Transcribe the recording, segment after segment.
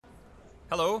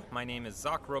Hello, my name is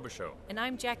Zach Robichaud. And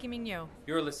I'm Jackie Mignot.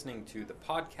 You're listening to the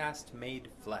podcast Made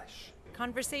Flesh.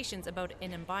 Conversations about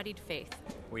an embodied faith.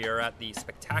 We are at the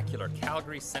spectacular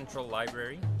Calgary Central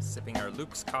Library, sipping our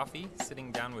Luke's coffee,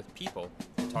 sitting down with people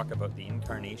to talk about the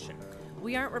Incarnation.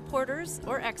 We aren't reporters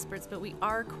or experts, but we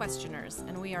are questioners,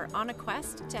 and we are on a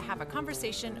quest to have a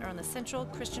conversation around the central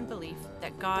Christian belief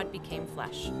that God became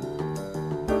flesh.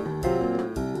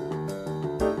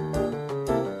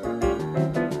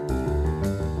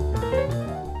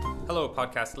 Hello,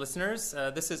 podcast listeners.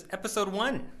 This is episode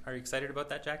 1. Are you excited about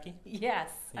that, Jackie?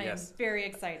 Yes, I am Yes. very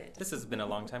excited. This has been a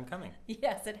long time coming.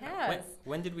 Yes, it has.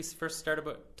 When did we first start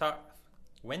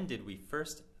When did we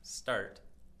first start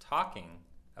talking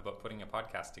about putting a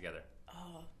podcast together?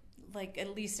 Oh, like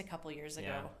at least a couple years ago.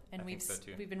 Yeah, and I think so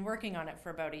too. we've been working on it for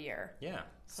about a year. Yeah.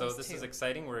 So Close this to. is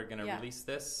exciting. We're going to Yeah. release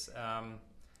this, and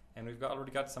we've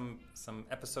already got some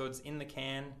episodes in the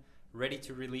can, ready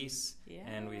to release, Yeah.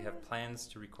 and we have plans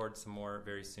to record some more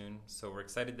very soon. So we're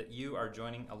excited that you are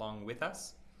joining along with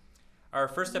us. Our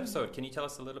first episode, can you tell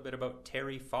us a little bit about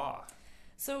Terry Fach?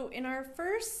 So in our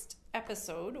first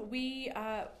episode, we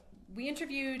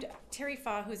interviewed Terry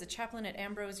Fach, who's a chaplain at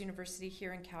Ambrose University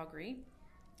here in Calgary,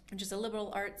 which is a liberal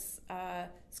arts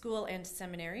school and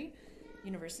seminary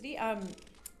university.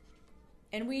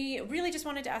 And we really just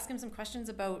wanted to ask him some questions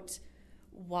about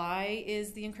why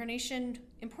is the Incarnation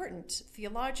important,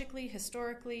 theologically,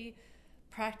 historically,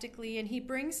 practically, and he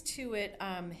brings to it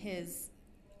a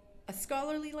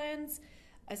scholarly lens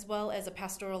as well as a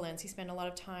pastoral lens. He spent a lot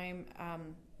of time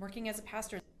working as a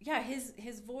pastor. Yeah,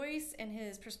 his voice and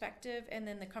his perspective, and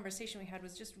then the conversation we had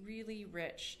was just really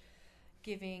rich,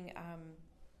 giving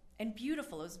and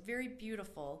beautiful. It was very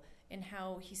beautiful in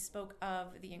how he spoke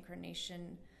of the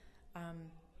Incarnation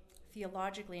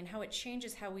theologically and how it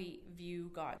changes how we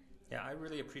view God. Yeah, I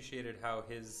really appreciated how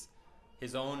his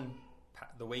own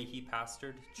the way he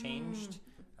pastored changed.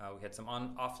 We had some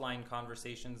offline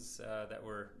conversations that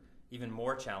were even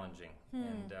more challenging,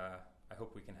 and I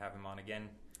hope we can have him on again.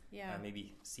 Yeah,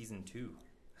 maybe season 2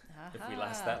 if we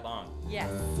last that long. Yes.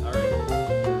 All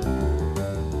right.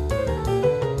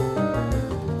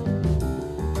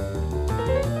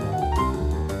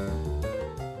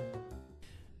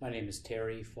 My name is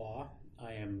Terry Fach.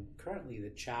 I am currently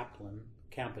the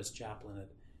campus chaplain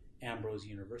at Ambrose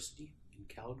University in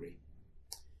Calgary.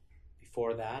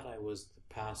 Before that, I was the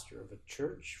pastor of a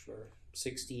church for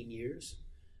 16 years.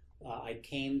 I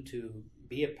came to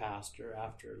be a pastor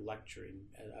after lecturing.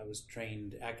 I was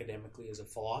trained academically as a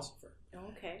philosopher.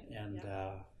 Okay. And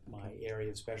my area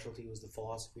of specialty was the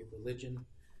philosophy of religion.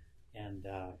 And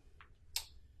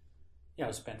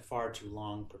I spent far too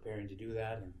long preparing to do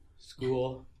that in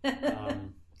school.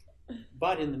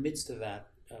 But in the midst of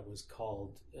that, I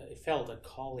felt a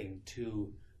calling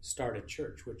to start a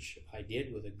church, which I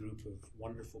did with a group of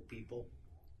wonderful people,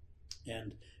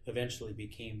 and eventually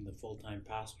became the full-time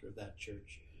pastor of that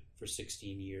church for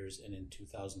 16 years, and in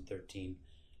 2013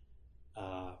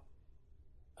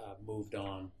 moved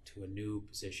on to a new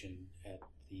position at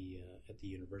the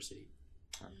university.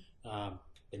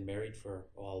 Been married for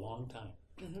a long time,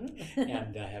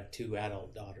 and I have 2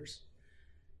 adult daughters,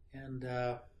 and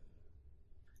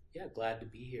glad to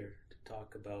be here to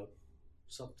talk about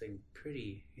something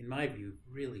pretty, in my view,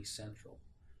 really central,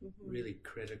 really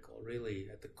critical, really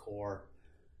at the core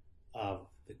of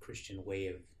the Christian way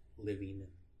of living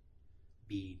and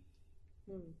being.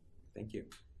 Thank you.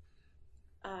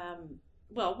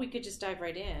 Well, we could just dive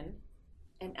right in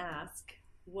and ask,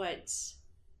 what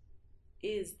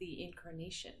is the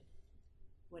Incarnation?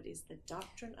 What is the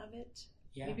doctrine of it?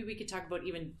 Yeah. Maybe we could talk about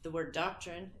even the word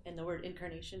doctrine and the word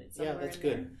incarnation. It's Yeah, somewhere that's in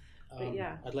good. there. But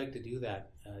yeah. I'd like to do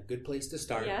that. Good place to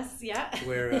start. Yes, yeah.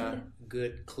 Where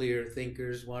good, clear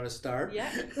thinkers want to start.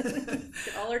 Yeah.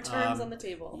 Get all our terms on the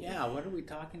table. Yeah, what are we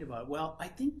talking about? Well, I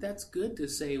think that's good to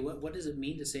say. What does it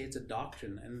mean to say it's a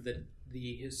doctrine? And that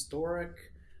the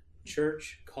historic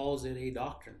church calls it a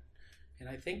doctrine. And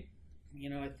I think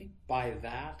by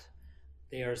that,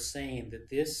 they are saying that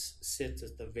this sits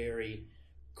at the very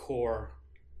core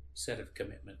set of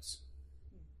commitments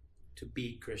to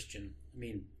be Christian. I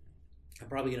mean, I'm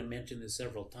probably going to mention this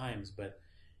several times, but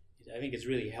I think it's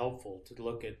really helpful to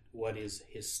look at what is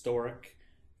historic,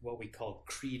 what we call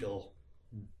creedal,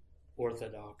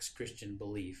 Orthodox Christian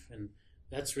belief. And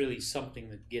that's really something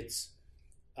that gets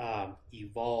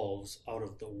evolves out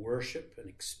of the worship and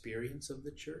experience of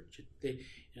the church.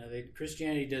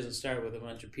 Christianity doesn't start with a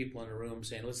bunch of people in a room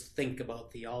saying, let's think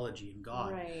about theology and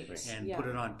God, and put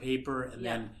it on paper and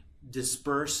then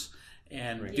disperse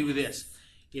and do this.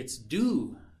 It's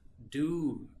do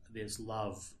this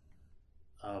love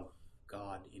of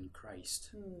God in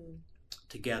Christ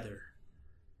together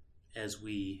as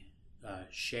we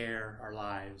share our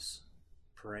lives,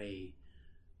 pray,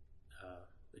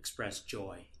 express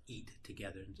joy, eat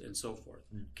together, and so forth,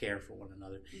 and care for one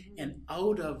another. And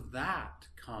out of that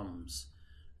comes,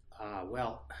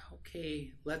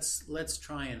 let's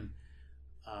try and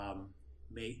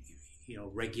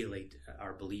regulate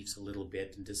our beliefs a little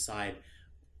bit and decide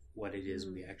what it is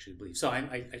we actually believe. So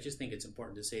I just think it's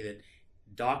important to say that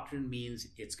doctrine means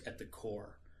it's at the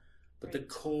core, but the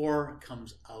core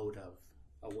comes out of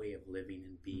a way of living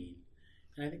and being,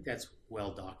 and I think that's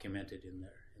well documented in the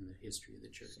history of the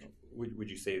church. So would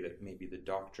you say that maybe the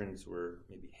doctrines were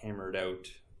maybe hammered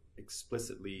out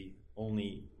explicitly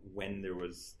only when there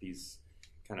was these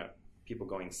kind of people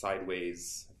going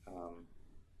sideways?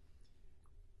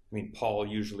 Paul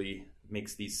usually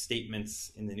makes these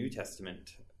statements in the New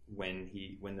Testament when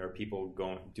there are people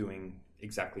doing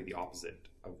exactly the opposite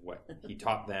of what he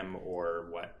taught them, or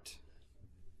what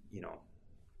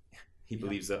he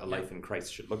believes that a life in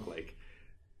Christ should look like.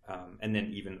 And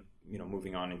then even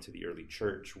moving on into the early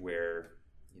church, where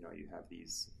you have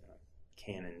these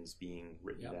canons being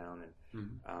written down, and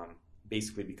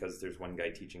basically because there's one guy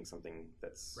teaching something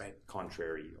that's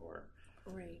contrary, or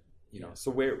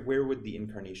so where would the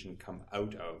incarnation come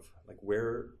out of? Like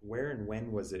where and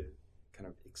when was it kind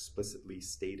of explicitly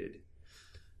stated?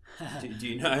 do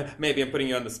you know? Maybe I'm putting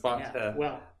you on the spot.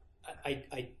 Well,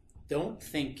 I don't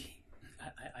think.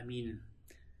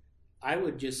 I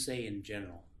would just say in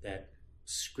general that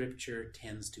Scripture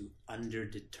tends to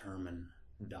underdetermine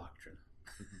doctrine.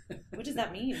 What does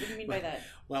that mean? What do you mean by that?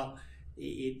 Well,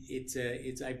 it's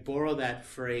I borrow that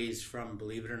phrase from,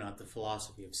 believe it or not, the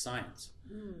philosophy of science,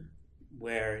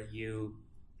 where you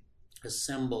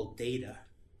assemble data,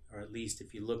 or at least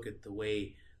if you look at the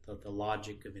way the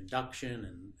logic of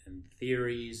induction and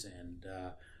theories and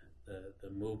the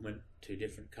movement to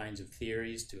different kinds of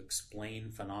theories to explain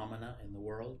phenomena in the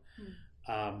world.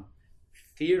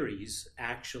 Theories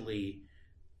actually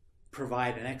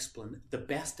provide the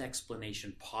best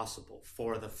explanation possible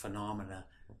for the phenomena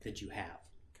that you have.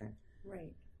 Okay.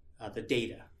 Right. The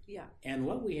data. Yeah. And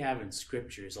what we have in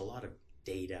Scripture is a lot of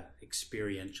data,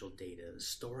 experiential data,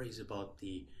 stories about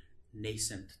the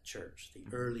nascent church, the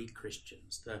early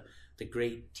Christians, the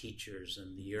great teachers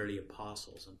and the early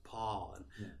apostles and Paul, and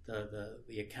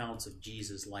the accounts of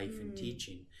Jesus' life and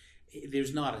teaching.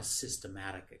 There's not a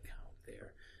systematic account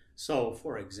there. So,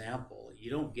 for example,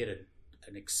 you don't get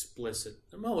an explicit,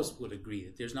 most would agree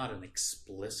that there's not an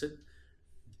explicit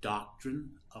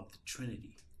doctrine of the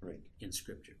Trinity in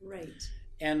Scripture. Right.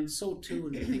 And so too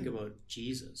when you think about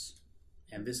Jesus,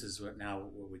 and this is where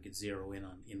we could zero in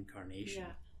on incarnation.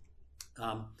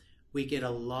 We get a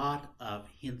lot of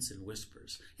hints and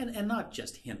whispers, and not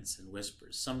just hints and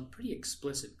whispers, some pretty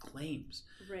explicit claims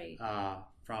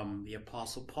from the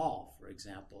Apostle Paul, for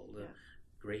example, the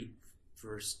great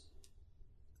first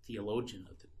theologian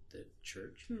of the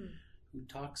church, who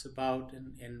talks about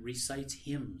and recites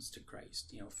hymns to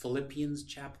Christ. Philippians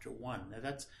chapter 1. Now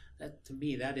that to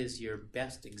me, that is your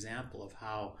best example of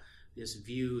how this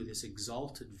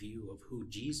exalted view of who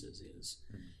Jesus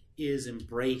is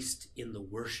embraced in the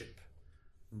worship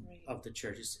of the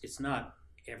church. It's not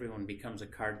everyone becomes a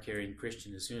card-carrying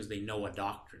Christian as soon as they know a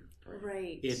doctrine.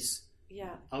 Right. It's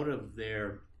out of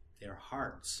their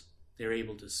hearts, they're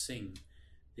able to sing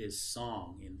this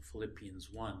song in Philippians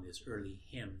 1, this early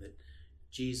hymn, that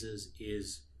Jesus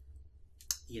is,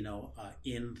 in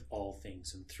all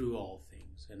things and through all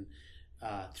things, and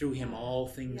through him all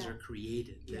things are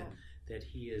created. That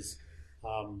he is,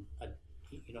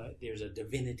 there's a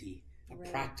divinity, a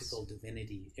practical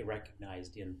divinity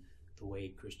recognized in the way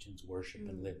Christians worship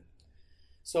and live.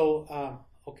 So,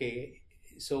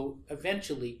 so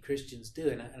eventually Christians do,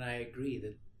 and I agree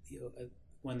that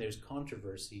when there's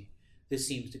controversy, this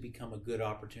seems to become a good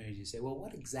opportunity to say, well,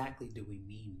 what exactly do we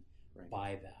mean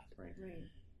by that? Right.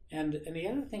 And the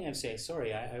other thing I'd say,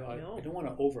 sorry, I don't want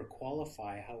to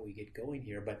overqualify how we get going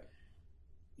here, but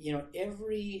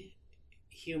every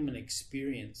human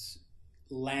experience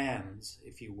lands,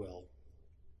 if you will,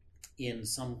 in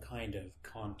some kind of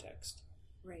context.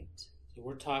 Right. So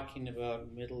we're talking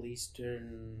about Middle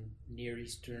Eastern, Near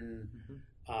Eastern,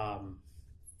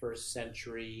 first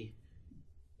century.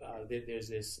 There's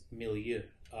this milieu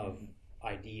of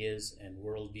ideas and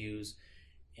worldviews,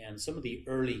 and some of the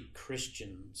early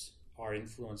Christians are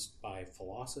influenced by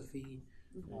philosophy,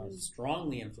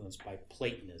 strongly influenced by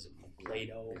Platonism, like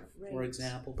Plato, for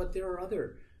example. But there are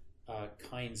other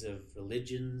kinds of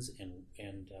religions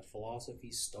and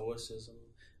philosophies: Stoicism,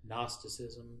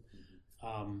 Gnosticism,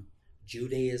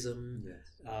 Judaism.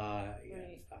 Yes.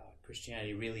 Right.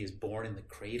 Christianity really is born in the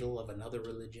cradle of another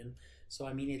religion. So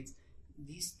I mean, it's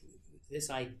this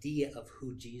idea of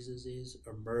who Jesus is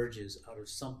emerges out of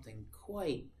something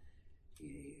quite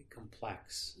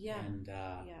complex Yeah. and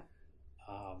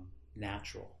Yeah.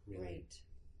 natural, really. Right.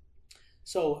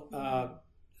 So,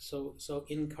 so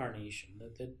incarnation,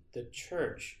 the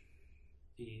church,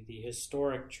 the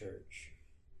historic church,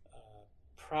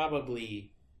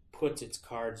 probably puts its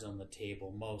cards on the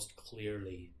table most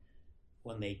clearly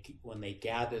when they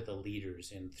gather the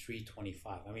leaders in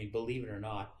 325. I mean, believe it or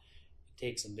not, it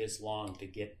takes them this long to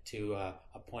get to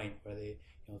a point where they,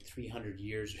 300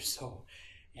 years or so,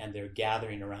 and they're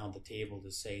gathering around the table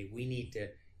to say, we need to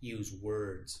use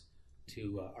words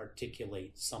to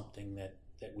articulate something that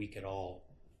we could all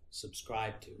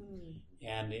subscribe to.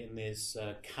 And in this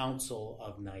Council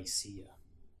of Nicaea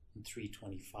in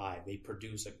 325, they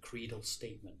produce a creedal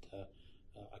statement,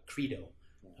 a credo.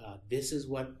 This is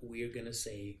what we're going to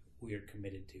say we are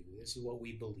committed to. This is what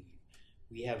we believe.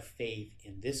 We have faith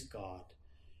in this God,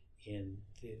 in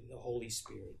the Holy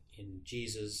Spirit, in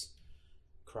Jesus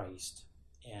Christ,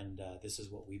 and this is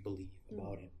what we believe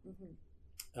about Him.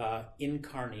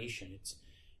 Incarnation,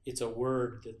 it's a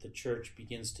word that the church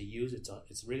begins to use.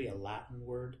 It's really a Latin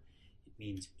word. It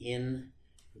means in,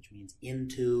 which means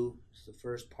into. It's the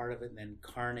first part of it. And then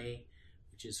carne,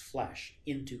 which is flesh,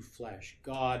 into flesh.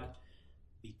 God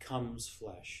becomes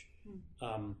flesh.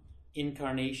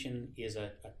 Incarnation is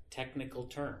a technical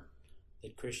term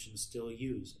that Christians still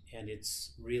use, and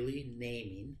it's really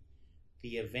naming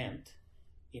the event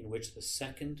in which the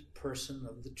second person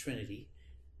of the Trinity,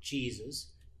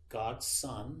 Jesus, God's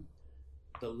Son,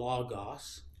 the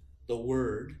Logos, the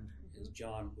Word, as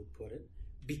John would put it,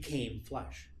 became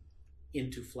flesh,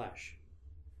 into flesh.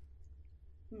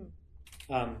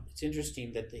 It's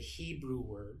interesting that the Hebrew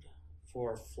word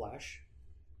for flesh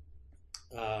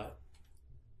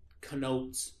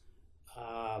connotes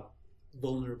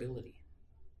vulnerability.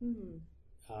 It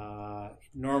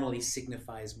normally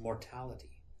signifies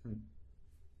mortality.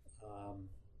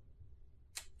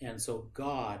 And so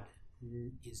God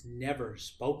is never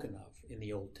spoken of in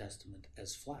the Old Testament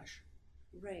as flesh.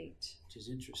 Right. Which is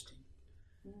interesting.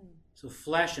 So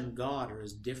flesh and God are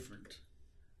as different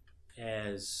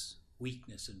as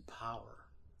weakness and power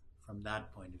from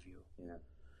that point of view. Yeah.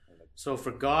 So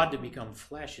for God to become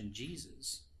flesh in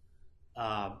Jesus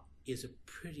is a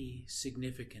pretty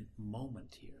significant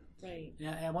moment here. Right.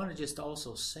 And I want to just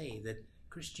also say that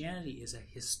Christianity is a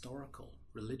historical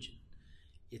religion.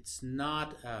 It's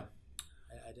not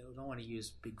I don't want to use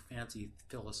big fancy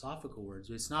philosophical words,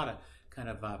 but it's not a kind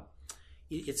of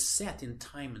it's set in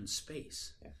time and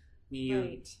space. Yeah. I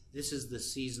mean, this is the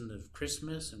season of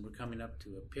Christmas, and we're coming up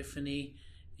to Epiphany,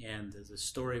 and the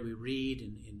story we read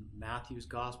in Matthew's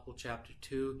Gospel, chapter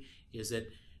 2, is that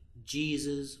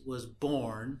Jesus was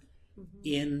born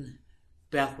in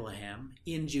Bethlehem,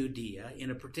 in Judea,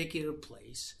 in a particular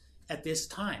place at this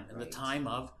time, in the time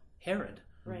of Herod.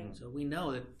 Right. So we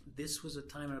know that this was a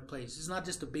time and a place. It's not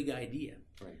just a big idea.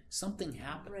 Right. Something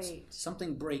happens. Right.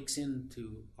 Something breaks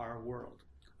into our world,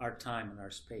 our time and our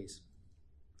space.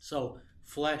 So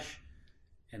flesh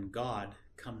and God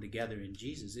come together in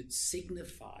Jesus. It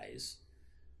signifies,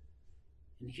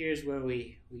 and here's where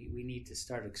we need to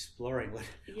start exploring what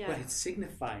it's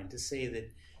signifying to say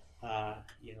that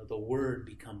the Word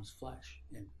becomes flesh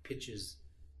and pitches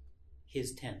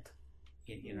His tent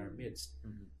in our midst.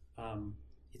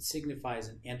 It signifies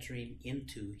an entering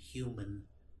into human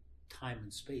time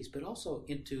and space, but also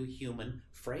into human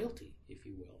frailty, if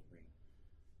you will.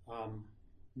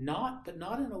 Not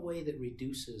in a way that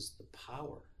reduces the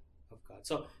power of God.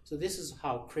 So this is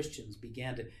how Christians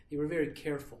began to. They were very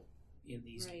careful in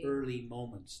these early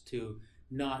moments to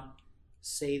not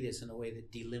say this in a way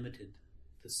that delimited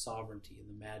the sovereignty and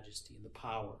the majesty and the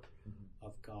power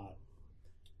of God.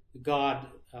 God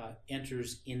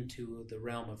enters into the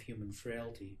realm of human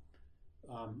frailty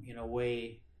in a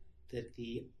way that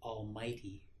the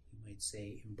Almighty, you might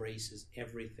say, embraces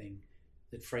everything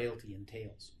that frailty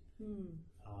entails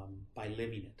by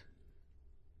living it,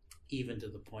 even to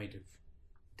the point of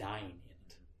dying in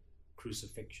it,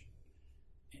 crucifixion.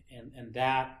 And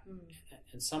that,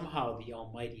 and somehow the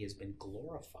Almighty has been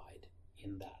glorified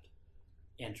in that,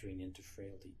 entering into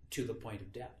frailty to the point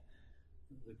of death.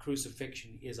 The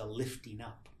crucifixion is a lifting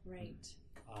up. Right.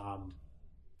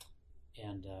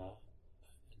 And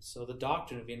so the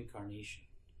doctrine of incarnation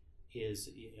is,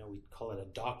 we call it a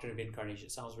doctrine of incarnation.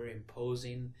 It sounds very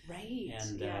imposing. Right.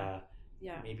 And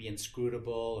maybe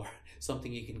inscrutable or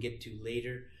something you can get to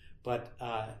later. But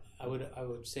I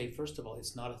would say, first of all,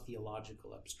 it's not a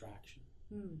theological abstraction.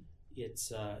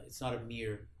 it's not a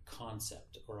mere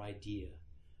concept or idea.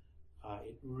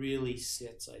 It really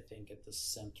sits, I think, at the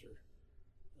center,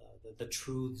 the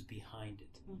truths behind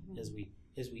it. Mm-hmm.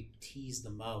 As we tease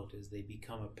them out, as they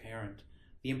become apparent,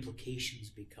 the implications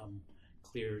become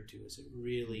clearer to us. It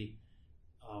really,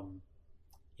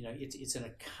 it's an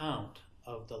account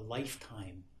of the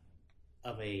lifetime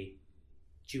of a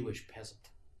Jewish peasant.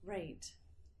 Right.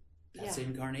 That's Yeah.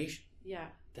 incarnation.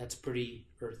 Yeah. That's pretty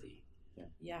earthy.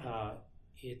 Yeah.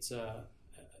 It's an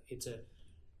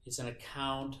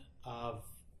account of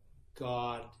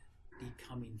God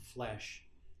becoming flesh,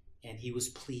 and He was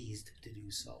pleased to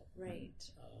do so. Right.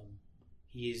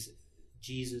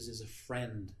 Jesus is a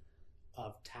friend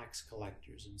of tax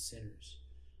collectors and sinners.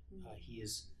 He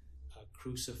is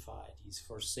crucified. He's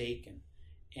forsaken,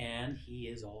 and He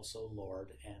is also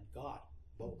Lord and God,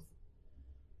 both.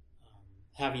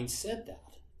 Having said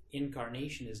that,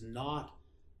 incarnation is not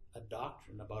a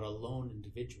doctrine about a lone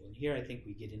individual. And here I think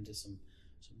we get into some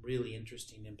really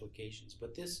interesting implications.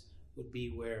 But this would be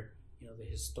where the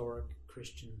historic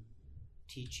Christian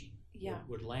teaching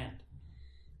would land.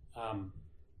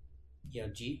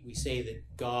 We say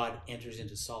that God enters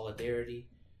into solidarity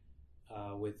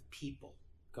with people.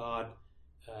 God,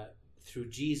 through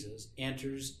Jesus,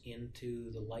 enters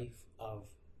into the life of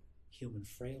human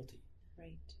frailty.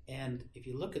 Right. And if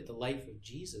you look at the life of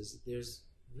Jesus, there's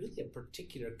really a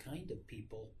particular kind of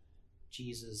people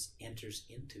Jesus enters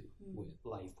into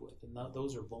life with. And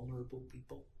those are vulnerable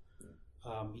people.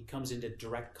 He comes into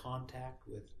direct contact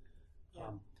with,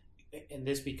 and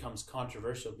this becomes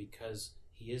controversial because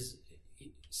he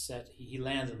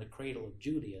lands in the cradle of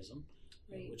Judaism,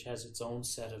 Right. which has its own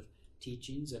set of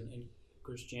teachings, and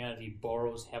Christianity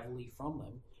borrows heavily from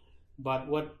them. But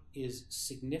what is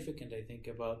significant, I think,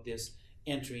 about this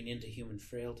entering into human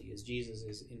frailty is Jesus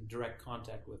is in direct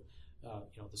contact with,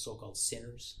 the so-called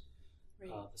sinners, Right.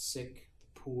 the sick,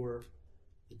 the poor,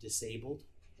 the disabled,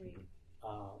 Right.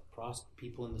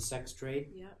 people in the sex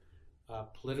trade, Yeah.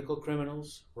 political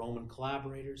criminals, Roman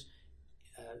collaborators,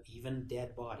 even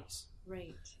dead bodies.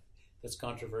 Right. That's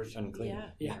controversial.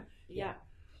 Unclean. Yeah.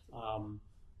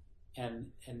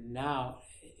 And now,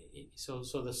 so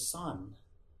the Son,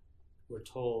 we're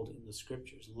told in the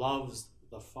Scriptures, loves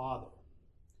the Father,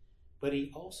 but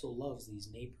He also loves these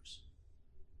neighbors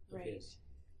of Right. His.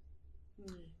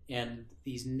 And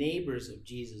these neighbors of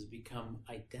Jesus become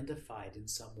identified in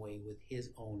some way with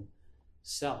His own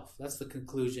self. That's the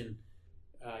conclusion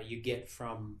you get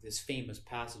from this famous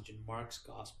passage in Mark's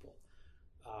Gospel,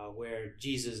 where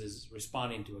Jesus is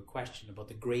responding to a question about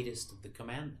the greatest of the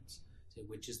commandments. Say,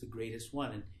 which is the greatest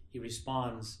one? And He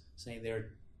responds saying there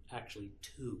are actually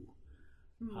two.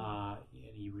 And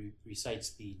He recites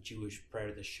the Jewish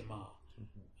prayer, the Shema.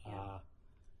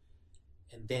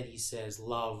 And then He says,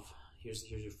 love, here's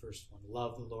your first one,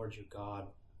 love the Lord your God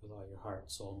with all your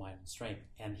heart, soul, mind, and strength.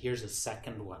 And here's a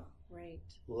second one, Right.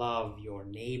 love your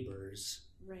neighbors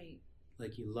Right.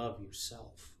 like you love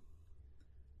yourself.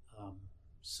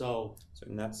 So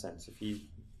in that sense, if He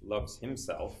loves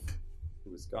Himself,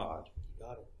 who is God, you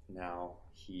got it. now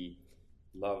He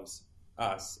loves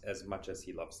us as much as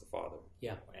He loves the Father,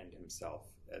 and Himself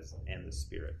and the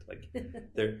Spirit. Like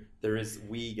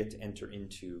we get to enter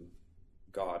into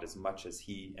God as much as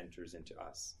He enters into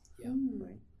us. Yeah.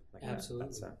 Right? Like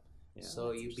Absolutely.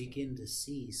 So you begin to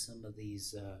see some of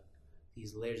these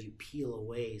layers. You peel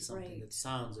away something Right. that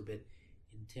sounds a bit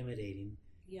intimidating,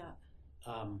 Yeah.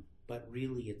 but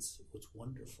really it's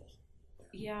wonderful.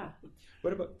 Yeah.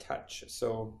 What about touch?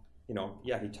 So,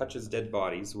 He touches dead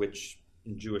bodies, which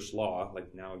in Jewish law,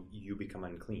 like now you become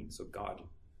unclean. So God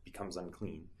becomes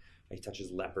unclean. He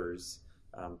touches lepers.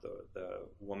 The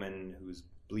woman who's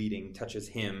bleeding touches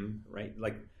Him, right?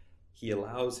 Like He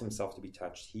allows Himself to be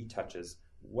touched. He touches.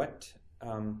 What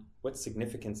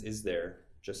significance is there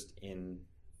just in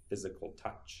physical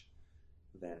touch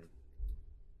than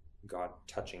God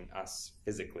touching us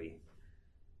physically?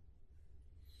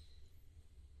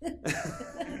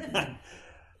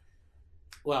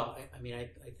 Well, I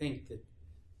think that,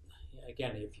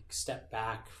 again, if you step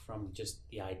back from just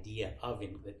the idea of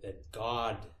it, that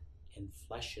God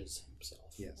enfleshes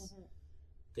Himself, Yes.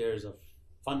 there's a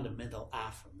fundamental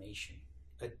affirmation,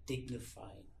 a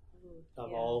dignifying of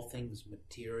Yeah. all things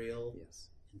material Yes.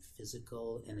 and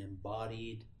physical and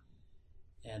embodied.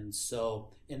 And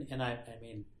so, and I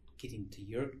mean, getting to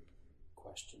your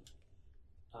question,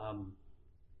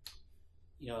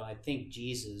 I think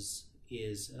Jesus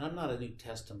is, and I'm not a New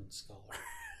Testament scholar,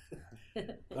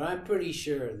 but I'm pretty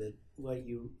sure that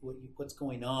what's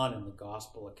going on in the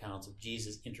gospel accounts of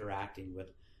Jesus interacting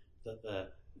with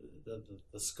the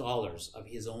scholars of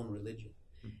His own religion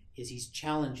is he's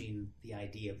challenging the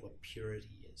idea of what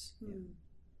purity is. Hmm.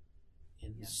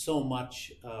 And so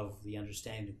much of the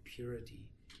understanding of purity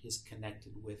is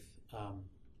connected with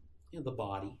the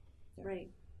body.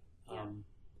 Right. Yeah.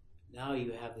 Now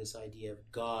you have this idea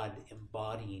of God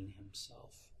embodying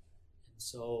himself. And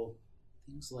so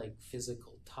things like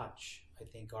physical touch, I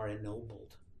think, are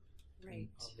ennobled. Right.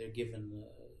 They're given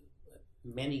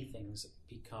many things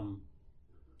become,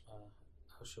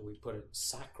 how shall we put it,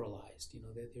 sacralized.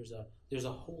 There's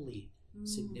a holy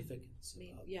significance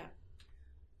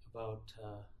about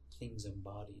things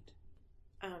embodied.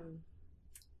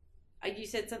 You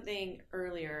said something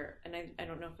earlier, and I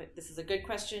don't know if this is a good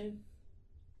question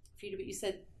for you, but you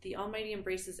said the Almighty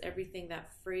embraces everything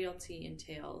that frailty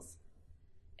entails.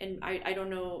 And I don't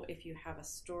know if you have a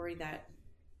story that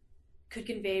could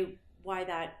convey why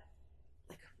that,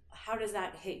 like, how does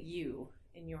that hit you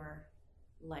in your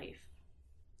life?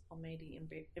 Almighty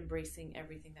embracing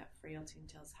everything that frailty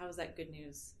entails. How is that good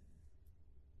news?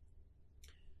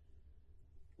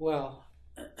 Well,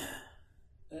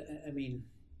 I mean,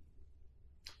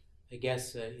 I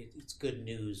guess it's good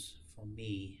news for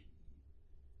me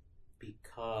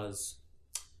because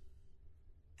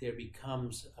there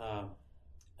becomes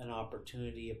an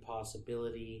opportunity, a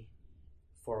possibility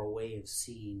for a way of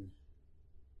seeing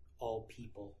all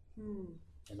people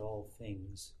and all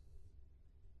things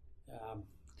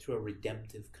through a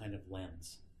redemptive kind of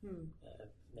lens.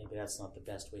 Maybe that's not the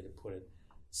best way to put it.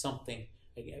 Something,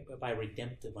 by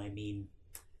redemptive I mean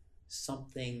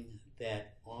something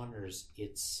that honors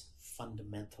its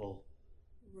fundamental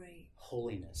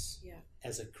holiness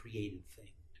as a created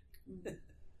thing.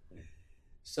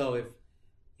 So if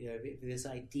this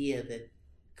idea that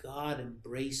God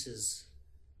embraces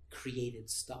created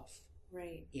stuff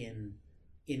in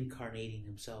incarnating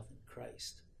himself in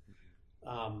Christ,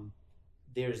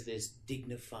 there's this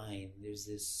dignifying, there's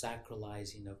this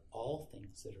sacralizing of all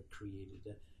things that are created.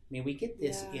 I mean, we get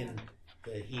this in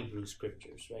the Hebrew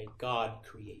scriptures, right? God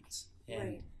creates,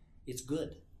 and it's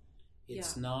good.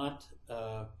 It's not,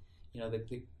 the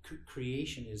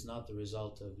creation is not the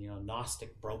result of,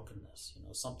 Gnostic brokenness.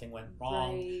 Something went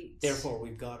wrong, therefore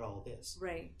we've got all this.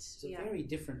 It's a very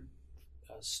different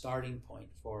starting point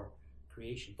for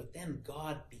creation. But then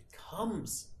God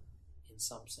becomes, in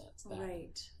some sense,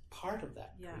 that part of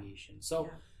that creation. So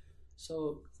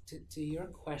to your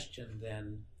question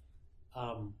then,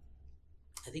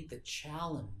 I think the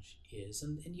challenge is,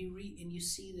 and you read and you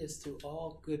see this through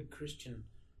all good Christian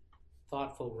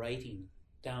thoughtful writing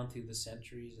down through the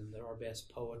centuries and our best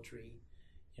poetry,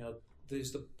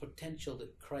 there's the potential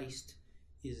that Christ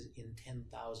is in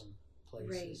 10,000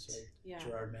 places, right?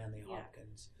 Gerard Manley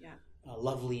Hopkins,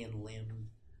 Lovely in Limb,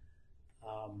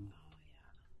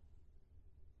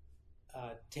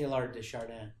 Teilhard de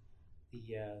Chardin,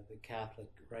 the Catholic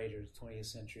writer of the 20th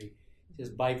century, says,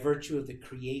 by virtue of the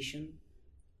creation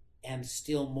and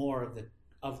still more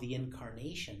of the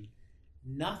incarnation,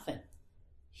 nothing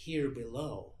here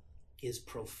below is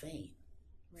profane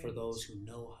for those who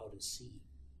know how to see.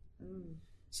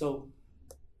 So,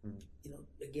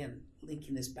 again,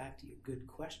 linking this back to your good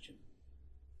question,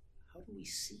 how do we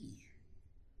see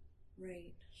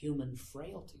human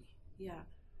frailty?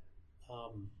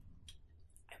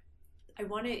 I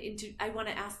want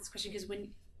to ask this question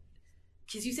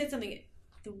because you said something.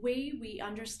 The way we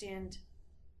understand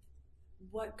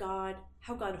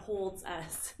how God holds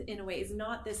us in a way is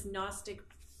not this Gnostic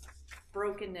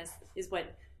brokenness is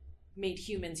what made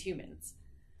humans humans.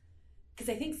 Because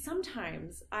I think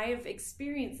sometimes I've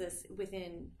experienced this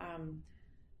within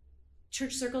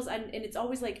church circles, and it's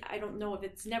always like, I don't know if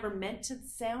it's never meant to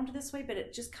sound this way, but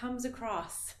it just comes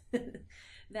across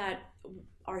that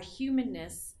our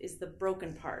humanness is the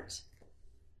broken part.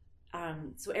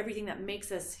 So everything that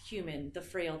makes us human, the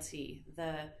frailty,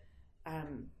 the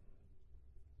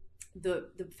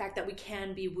fact that we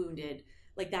can be wounded,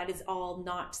 like that is all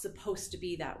not supposed to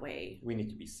be that way. We need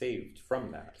to be saved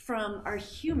from that. From our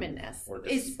humanness. Or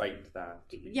despite that.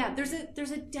 Yeah, there's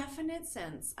a definite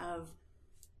sense of,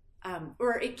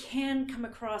 or it can come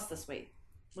across this way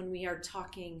when we are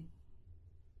talking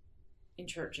in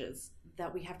churches,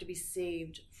 that we have to be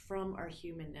saved from our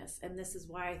humanness. And this is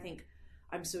why I think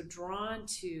I'm so drawn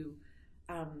to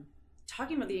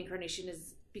talking about the incarnation,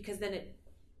 is because then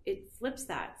it flips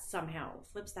that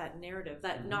narrative,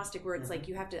 that Gnostic where it's like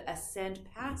you have to ascend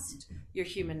past your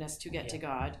humanness to get to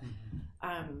God.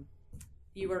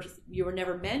 You were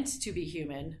never meant to be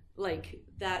human, like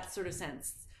that sort of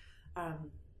sense.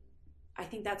 I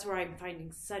think that's where I'm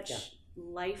finding such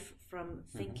life from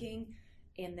thinking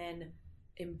and then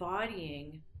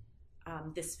embodying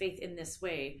this faith in this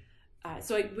way.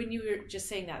 So when you were just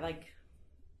saying that, like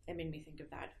it made me think of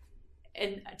that.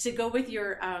 And to go with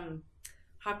your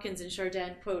Hopkins and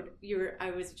Chardin quote,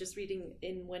 I was just reading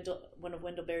in one of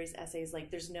Wendell Berry's essays,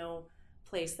 like there's no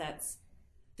places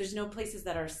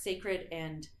that are sacred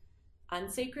and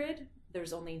unsacred.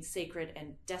 There's only sacred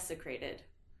and desecrated.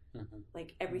 Mm-hmm.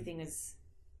 Like everything is,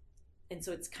 and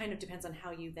so it's kind of depends on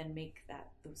how you then make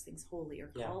those things holy or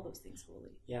call those things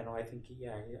holy. Yeah, no, I think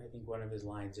one of his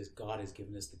lines is God has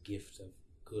given us the gift of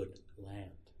good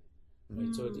land.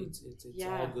 Right? So it's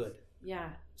all good. Yeah.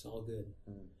 It's all good.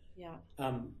 Yeah.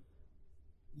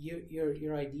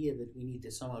 Your idea that we need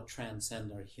to somehow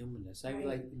transcend our humanness, I would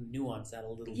like to nuance that a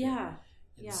little bit.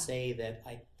 And say that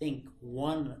I think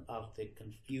one of the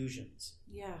confusions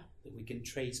that we can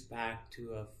trace back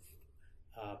to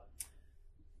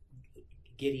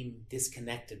getting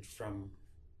disconnected from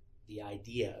the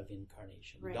idea of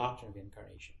incarnation, the doctrine of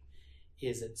incarnation,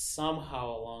 is that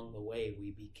somehow along the way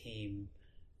we became,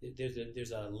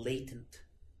 there's a latent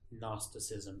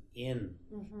Gnosticism in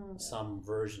some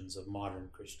versions of modern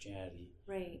Christianity.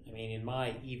 Right. I mean, in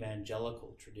my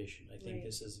evangelical tradition, I think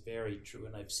this is very true,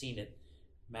 and I've seen it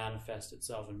manifest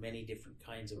itself in many different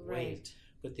kinds of ways.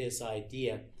 But this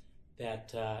idea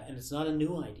that, and it's not a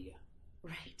new idea,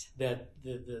 that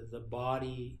the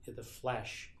body, the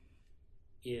flesh,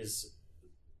 is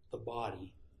the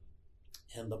body,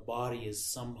 and the body is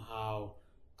somehow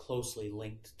closely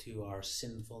linked to our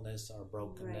sinfulness, our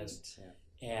brokenness,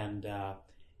 and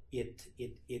it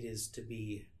is to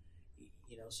be,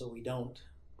 so we don't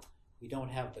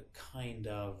have the kind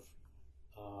of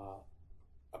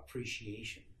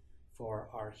appreciation for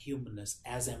our humanness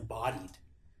as embodied.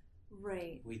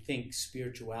 Right. We think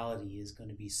spirituality is going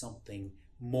to be something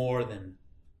more than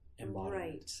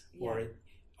embodiment.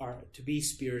 Or to be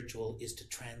spiritual is to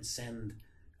transcend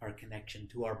our connection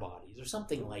to our bodies, or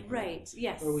something like that. Right.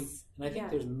 Yes. And I think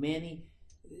there's many.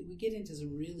 We get into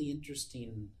some really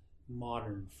interesting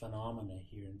modern phenomena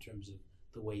here in terms of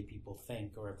the way people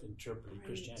think or have interpreted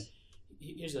Christianity.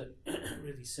 Here's a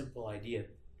really simple idea.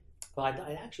 But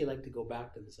I'd actually like to go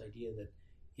back to this idea that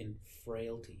in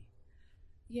frailty.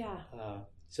 Yeah.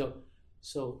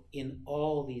 So in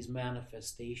all these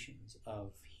manifestations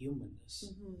of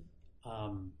humanness,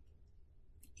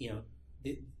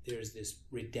 there's this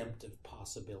redemptive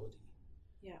possibility.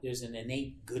 Yeah. There's an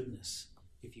innate goodness,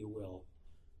 if you will,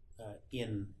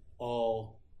 in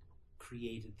all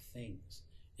created things.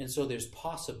 And so there's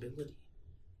possibility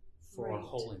for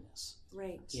holiness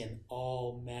in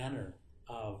all manner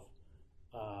of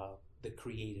the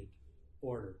created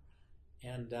order.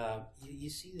 And you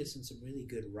see this in some really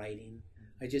good writing.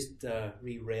 I just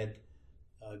reread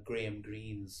Graham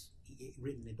Greene's,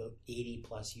 written about 80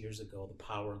 plus years ago, The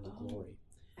Power and the Glory.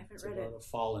 I haven't It's read about it. a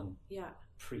fallen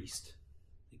priest,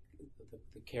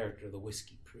 the character of the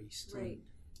whiskey priest. Right.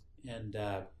 And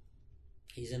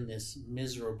he's in this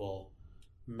miserable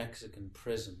Mexican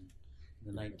prison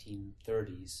in the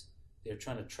 1930s. They're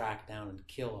trying to track down and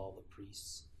kill all the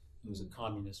priests. It was a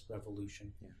communist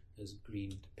revolution, as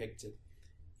Green depicts it.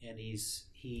 And he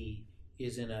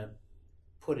is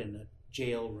put in a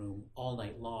jail room all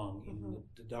night long in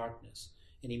the darkness.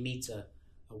 And he meets a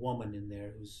woman in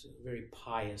there who's a very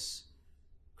pious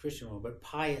Christian woman, but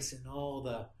pious in all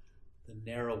the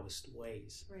narrowest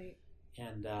ways. Right.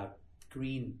 And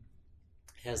Green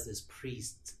has this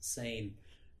priest saying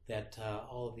that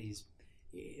all of these,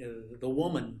 the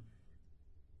woman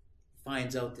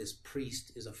finds out this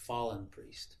priest is a fallen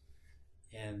priest.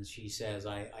 And she says,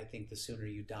 I think the sooner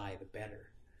you die, the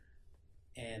better.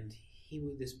 And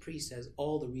this priest has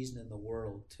all the reason in the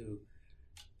world to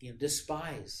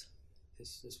despise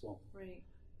this woman. Right.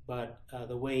 But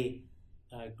the way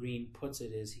Green puts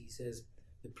it is,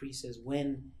 the priest says,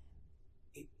 when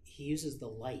he uses the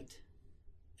light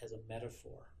as a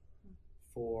metaphor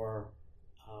for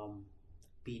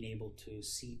being able to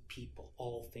see people,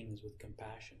 all things with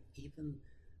compassion, even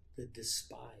the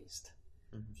despised,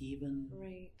 even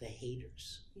the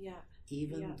haters,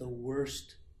 even the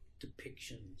worst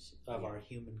depictions of our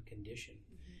human condition.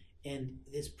 And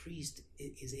this priest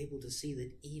is able to see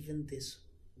that even this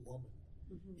woman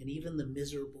and even the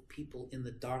miserable people in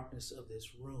the darkness of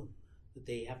this room that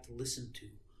they have to listen to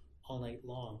all night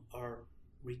long are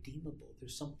redeemable.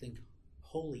 There's something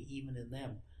holy even in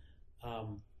them.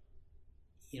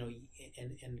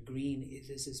 And Green is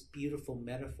this beautiful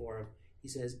metaphor of, he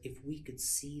says, if we could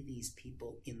see these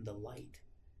people in the light,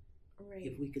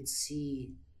 if we could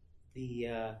see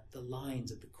the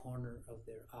lines at the corner of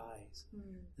their eyes,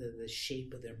 the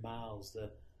shape of their mouths,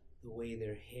 the way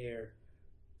their hair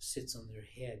sits on their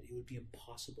head, it would be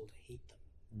impossible to hate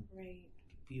them. Right.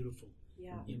 Beautiful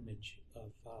image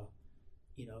of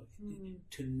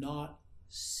to not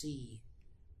see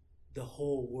the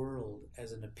whole world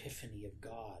as an epiphany of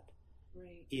God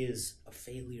Right. is a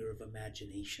failure of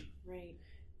imagination. Right.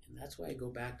 And that's why I go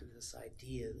back to this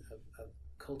idea of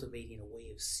cultivating a way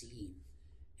of seeing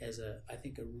as I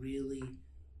think a really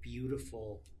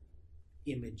beautiful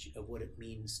image of what it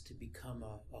means to become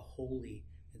a holy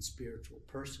and spiritual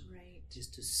person. Right.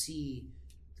 Just to see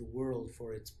the world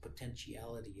for its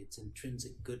potentiality, its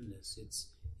intrinsic goodness, its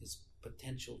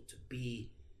potential to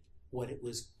be what it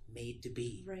was made to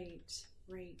be. Right.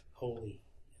 Right. Holy.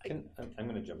 I'm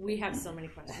going to jump. We in. have so many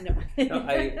questions. No. No,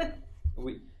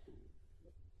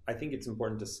 I think it's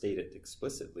important to state it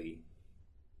explicitly.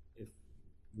 If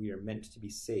we are meant to be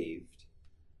saved,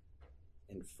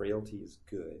 and frailty is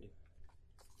good,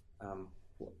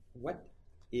 what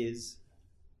is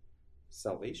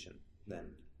salvation then?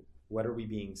 What are we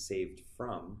being saved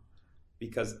from?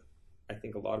 Because I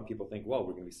think a lot of people think, well,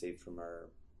 we're going to be saved from our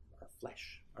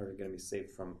flesh, or we're going to be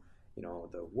saved from,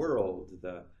 the world,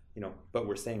 but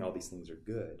we're saying all these things are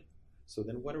good. So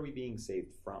then what are we being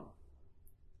saved from?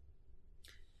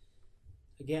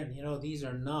 Again, these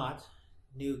are not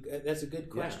new. That's a good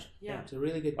question. Yeah. It's a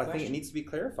really good I question. think it needs to be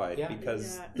clarified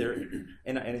because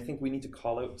and I think we need to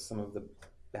call out some of the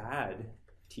bad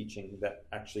teaching that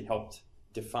actually helped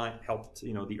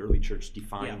the early church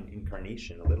define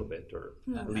incarnation a little bit, or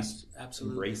at least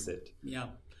embrace it. Yeah.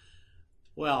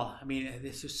 Well,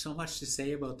 there's just so much to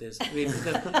say about this.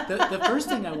 The first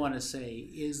thing I want to say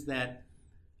is that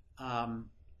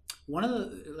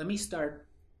let me start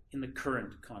in the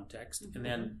current context, and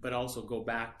then, but also go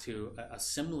back to a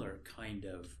similar kind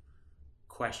of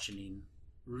questioning,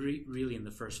 really in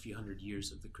the first few hundred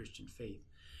years of the Christian faith.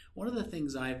 One of the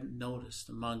things I've noticed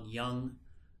among young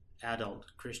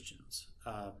adult Christians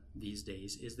these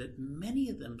days is that many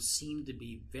of them seem to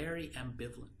be very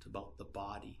ambivalent about the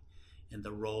body and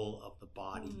the role of the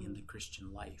body in the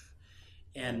Christian life.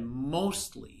 And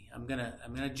mostly, I'm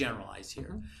gonna generalize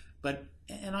here, but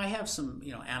I have some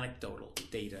anecdotal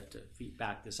data to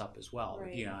back this up as well.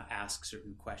 Right. Ask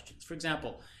certain questions. For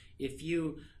example, if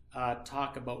you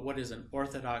talk about what is an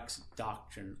orthodox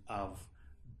doctrine of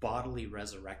bodily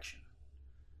resurrection,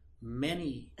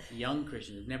 many young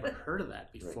Christians have never heard of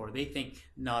that before. Right. They think,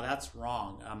 no, that's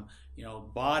wrong.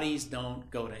 Bodies don't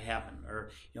go to heaven,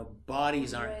 or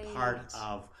bodies aren't part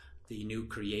of the new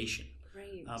creation.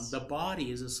 Right. The body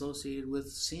is associated with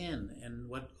sin and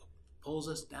what pulls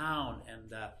us down,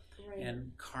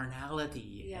 and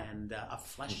carnality, and a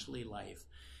fleshly life.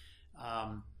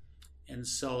 And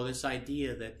so this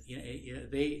idea that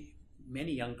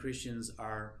many young Christians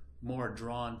are more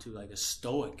drawn to like a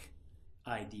Stoic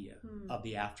idea of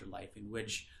the afterlife, in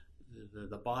which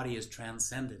the body is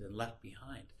transcended and left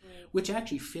behind, which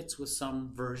actually fits with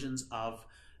some versions of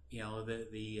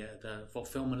the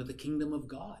fulfillment of the kingdom of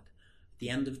God, the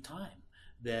end of time,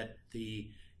 that the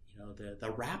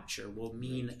rapture will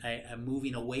mean a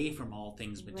moving away from all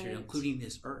things material, including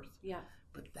this earth. Yeah.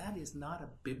 But that is not a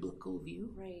biblical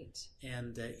view, right?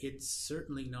 And it's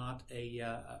certainly not a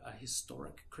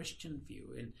historic Christian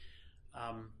view. And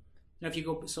now, if you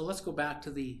go, so let's go back to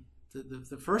the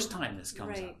first time this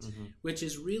comes up, which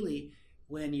is really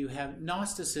when you have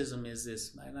Gnosticism. Is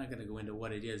this? I'm not going to go into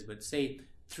what it is, but say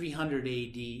 300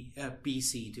 AD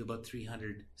BC to about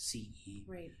 300 CE.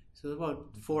 Right. So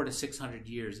about 400 to 600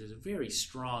 years. There's a very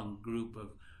strong group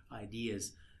of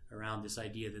ideas around this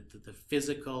idea that the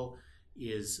physical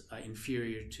is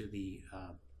inferior to the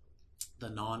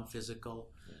non-physical.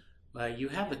 You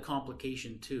have the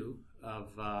complication too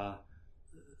of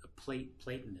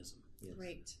Platonism,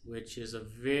 right? Which is a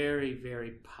very,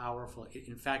 very powerful.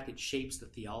 In fact, it shapes the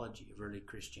theology of early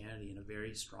Christianity in a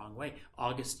very strong way.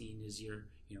 Augustine is your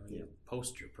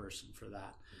poster person for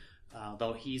that,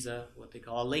 though he's what they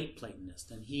call a late Platonist,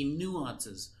 and he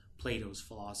nuances Plato's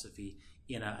philosophy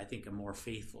in I think a more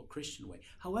faithful Christian way.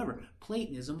 However,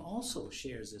 Platonism also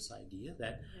shares this idea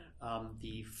that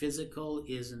the physical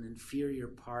is an inferior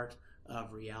part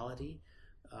of reality.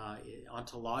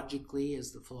 Ontologically,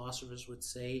 as the philosophers would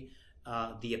say,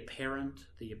 the apparent,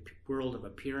 the world of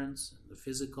appearance, the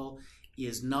physical,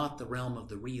 is not the realm of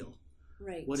the real.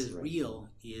 Right. What is real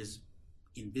is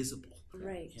invisible,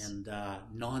 and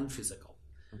non-physical.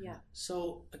 Yeah.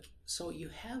 So you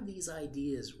have these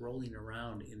ideas rolling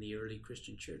around in the early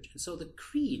Christian church, and so the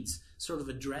creeds sort of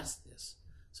address this.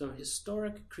 So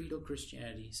historic creedal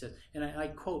Christianity says, and I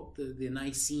quote the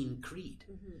Nicene Creed,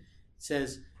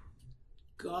 says,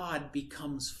 God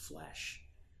becomes flesh.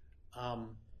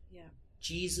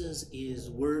 Jesus is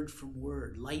word from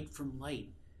word, light from light,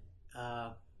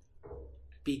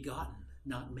 begotten,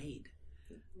 not made.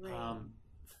 Right.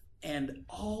 And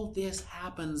all this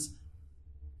happens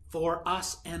for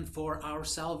us and for our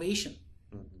salvation.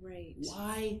 Right.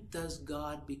 Why does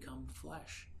God become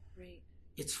flesh? Right.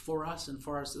 It's for us and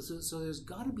for us. So there's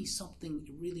got to be something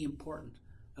really important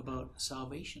about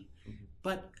salvation.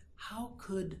 But how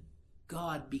could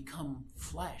God become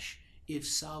flesh if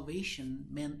salvation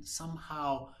meant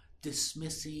somehow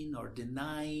dismissing or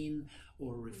denying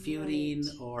or refuting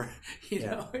or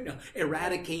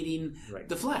eradicating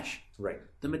the flesh,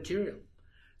 the material?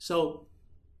 So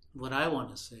what I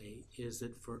want to say is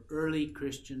that for early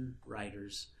Christian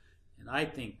writers, and I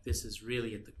think this is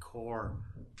really at the core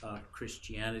of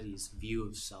Christianity's view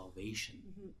of salvation,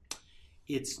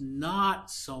 it's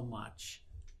not so much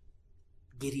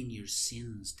getting your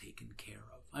sins taken care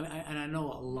of. And I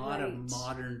know a lot of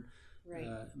modern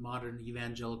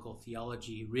evangelical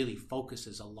theology really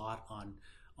focuses a lot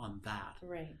on that.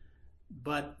 Right.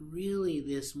 But really,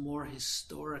 this more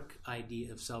historic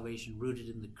idea of salvation rooted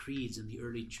in the creeds and the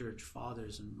early church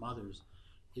fathers and mothers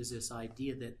is this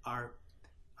idea that our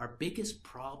biggest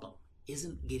problem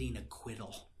isn't getting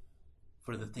acquittal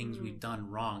for the things we've done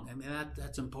wrong. I mean,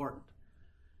 that's important.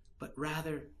 But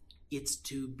rather, it's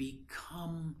to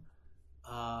become,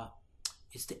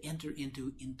 it's to enter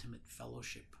into intimate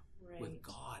fellowship with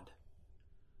God.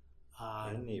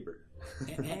 And neighbor.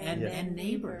 And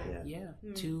neighbor, Yeah.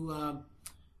 To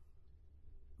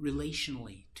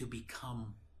relationally to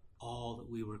become all that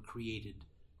we were created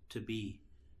to be.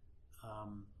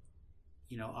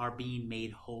 Our being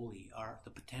made holy,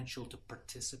 the potential to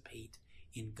participate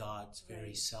in God's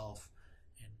very self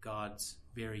and God's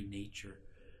very nature.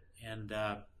 And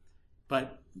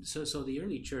but so the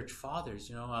early church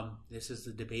fathers, this is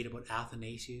the debate about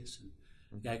Athanasius and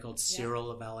a guy called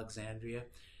Cyril of Alexandria.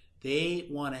 They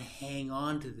want to hang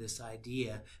on to this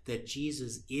idea that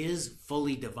Jesus is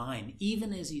fully divine,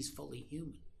 even as he's fully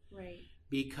human. Right.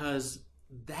 Because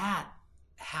that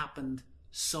happened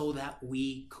so that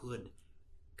we could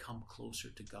come closer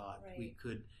to God. Right. We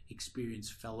could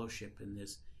experience fellowship in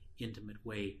this intimate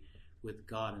way with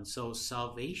God. And so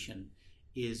salvation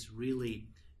is really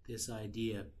this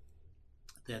idea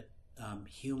that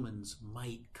humans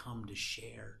might come to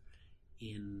share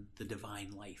in the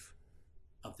divine life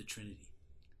of the Trinity,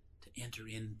 to enter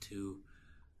into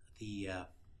the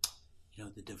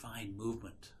the divine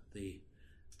movement, the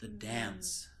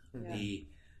dance, the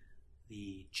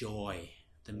joy,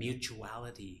 the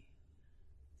mutuality,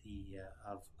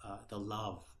 the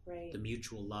love, the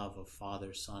mutual love of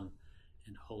Father, Son,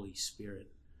 and Holy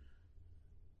Spirit.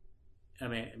 I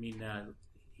mean,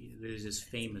 there's this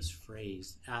famous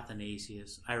phrase,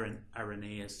 Athanasius,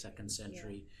 Irenaeus, 2nd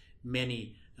century.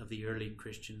 Many of the early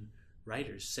Christian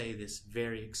writers say this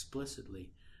very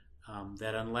explicitly,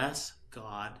 that unless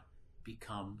God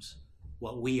becomes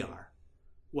what we are,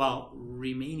 while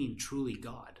remaining truly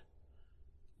God,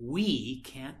 we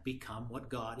can't become what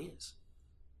God is,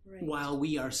 while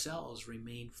we ourselves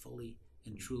remain fully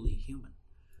and truly human.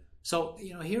 So,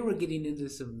 here we're getting into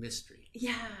some mystery.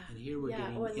 Yeah. And here we're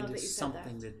getting into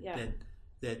something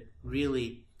that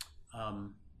really, I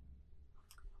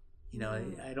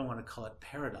don't want to call it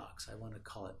paradox. I want to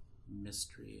call it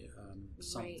mystery,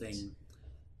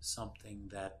 something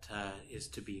that is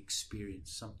to be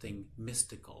experienced, something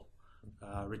mystical.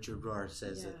 Richard Rohr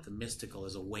says that the mystical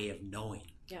is a way of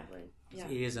knowing. Yeah, right. Yeah.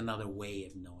 It is another way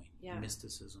of knowing,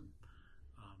 mysticism.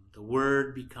 The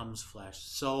Word becomes flesh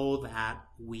so that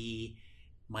we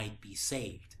might be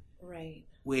saved. Right.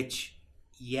 Which,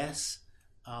 yes,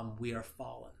 we are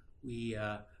fallen. We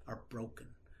are broken.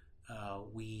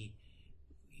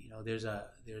 There's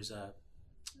a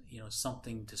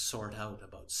something to sort out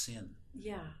about sin.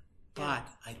 Yeah. But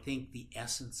I think the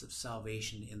essence of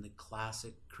salvation in the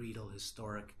classic creedal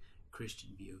historic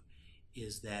Christian view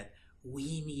is that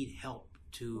we need help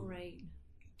to,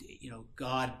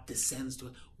 God descends to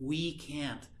us. We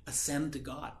can't ascend to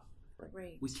God.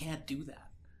 Right. We can't do that.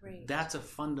 Right. That's a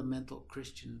fundamental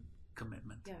Christian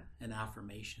commitment and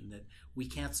affirmation that we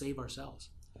can't save ourselves.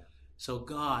 Yeah. So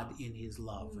God, in his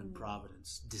love and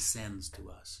providence, descends to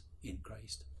us in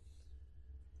Christ.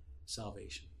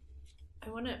 Salvation.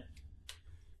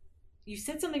 You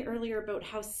said something earlier about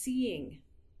how seeing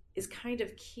is kind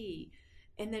of key.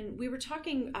 And then we were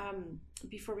talking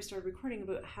before we started recording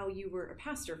about how you were a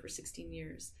pastor for 16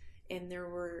 years. And there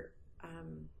were,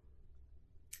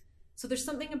 so there's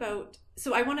something about,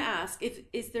 so I want to ask,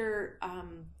 is there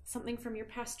something from your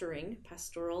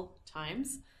pastoral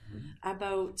times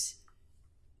about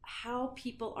how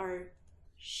people are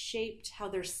shaped, how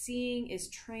their seeing is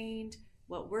trained,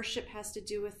 what worship has to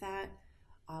do with that,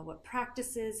 what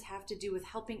practices have to do with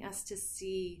helping us to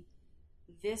see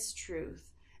this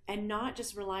truth, and not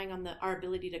just relying on our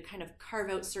ability to kind of carve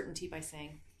out certainty by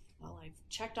saying, well, I've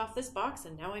checked off this box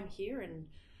and now I'm here and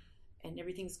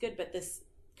everything's good. But this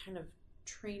kind of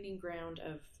training ground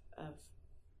of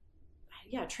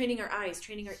training our eyes,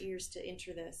 training our ears to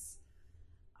enter this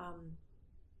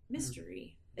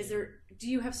mystery. Do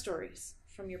you have stories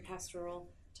from your pastoral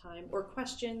time or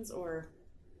questions or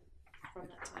from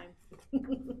that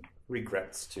time?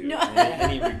 Regrets too. No.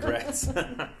 Any regrets?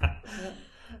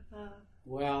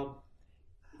 Well,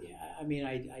 yeah, I mean,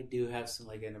 I do have some,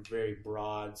 like, in a very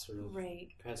broad sort of Right.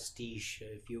 pastiche,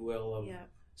 if you will, of Yeah.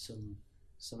 some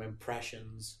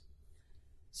impressions,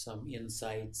 some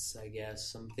insights, I guess,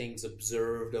 some things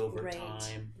observed over Right.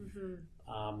 time.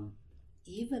 Mm-hmm.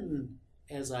 Even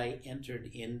as I entered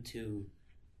into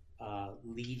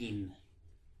leading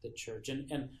the church,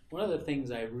 and one of the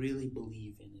things I really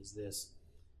believe in is this,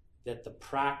 that the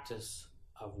practice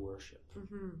of worship,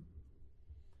 Mm-hmm.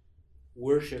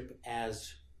 worship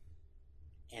as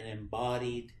an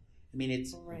embodied, I mean,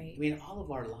 it's, Right. I mean, all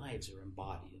of our lives are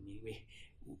embodied. I mean,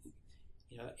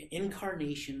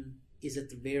 incarnation is at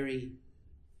the very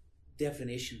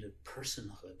definition of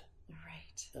personhood.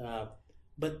 Right.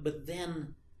 But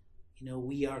then,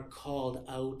 we are called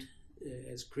out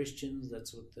as Christians.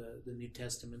 That's what the New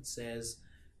Testament says.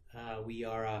 We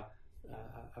are a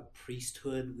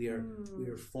priesthood. We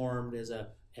are formed as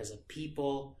a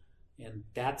people, and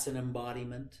that's an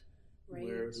embodiment. Right.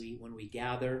 Where when we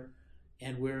gather,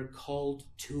 and we're called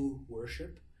to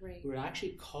worship. Right. We're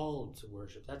actually called to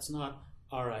worship. That's not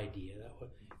our idea.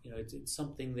 It's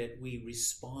something that we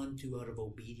respond to out of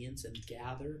obedience and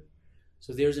gather.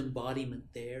 So there's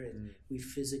embodiment there, and we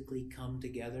physically come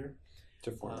together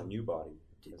to form a new body.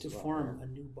 To form a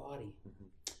new body.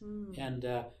 Mm. And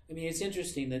I mean, it's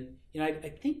interesting that I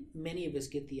think many of us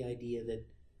get the idea that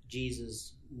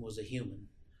Jesus was a human.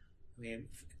 I mean,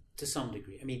 to some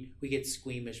degree. I mean, we get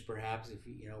squeamish perhaps if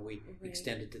we Right.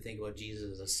 extend it to think about Jesus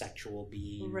as a sexual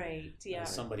being, Right. Yeah.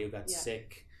 somebody who got Yeah.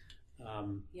 sick,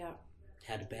 Yeah.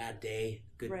 had a bad day,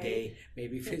 good Right. day,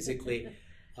 maybe physically.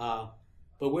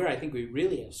 But where I think we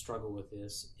really have struggled with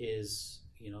this is,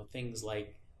 things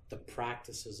like the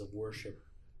practices of worship,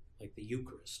 like the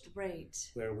Eucharist,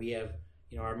 Right. where we have,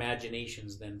 our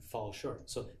imaginations then fall short.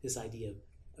 So this idea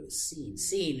of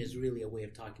seeing is really a way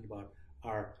of talking about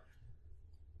our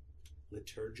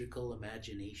liturgical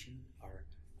imagination, our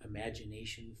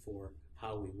imagination for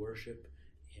how we worship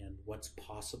and what's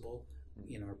possible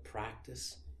in our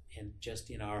practice and just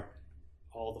in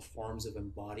all the forms of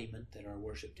embodiment that our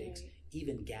worship takes, Right.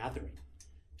 even gathering.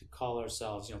 To call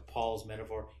ourselves, Paul's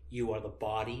metaphor, you are the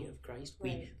body of Christ.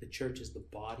 Right. The church is the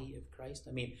body of Christ.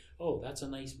 I mean, that's a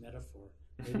nice metaphor.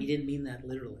 Maybe he didn't mean that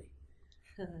literally.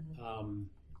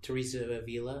 Teresa of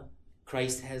Avila,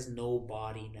 Christ has no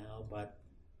body now but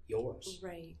yours.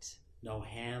 Right. No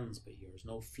hands but yours.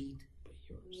 No feet but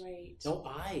yours. Right. No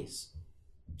eyes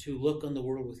to look on the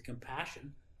world with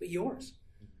compassion but yours.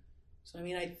 So, I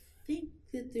mean, I think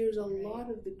that there's a lot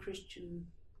of the Christian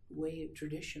way of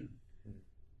tradition,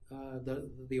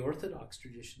 the Orthodox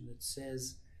tradition that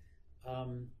says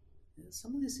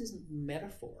some of this isn't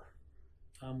metaphor.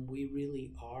 We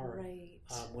really are Right.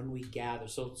 when we gather.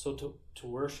 So to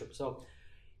worship. So,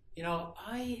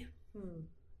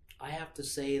 I have to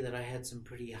say that I had some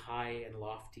pretty high and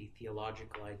lofty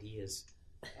theological ideas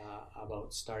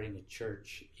about starting a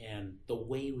church and the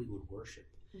way we would worship.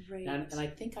 Right. And I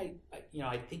think I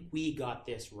think we got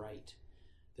this right.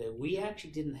 That we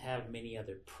actually didn't have many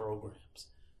other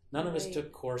programs. None of us Right.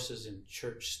 took courses in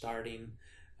church starting.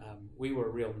 We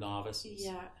were real novices.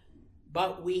 Yeah.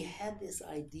 But we had this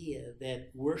idea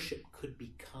that worship could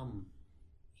become,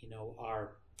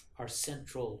 our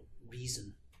central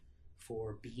reason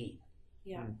for being.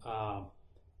 Yeah.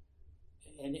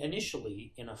 And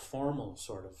initially in a formal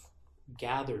sort of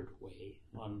gathered way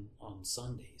on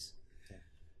Sundays.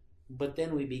 But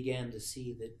then we began to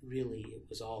see that really it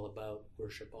was all about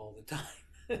worship all the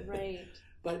time. Right.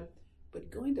 But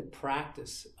going to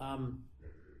practice,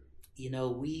 we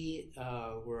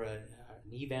were an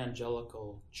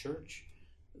evangelical church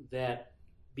that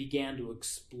began to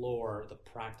explore the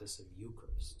practice of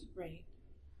Eucharist. Right.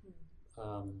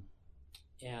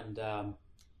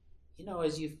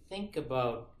 As you think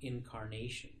about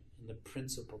incarnation and the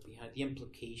principle behind the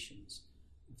implications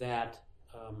that,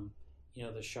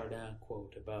 the Chardin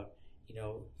quote about,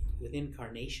 with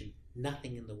incarnation,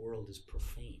 nothing in the world is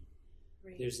profane.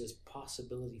 Right. There's this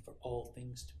possibility for all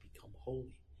things to become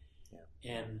holy.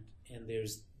 Yeah. And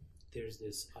there's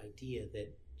this idea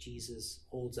that Jesus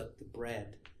holds up the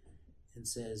bread and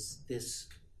says, this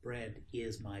bread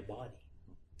is my body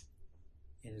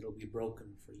and it'll be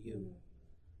broken for you.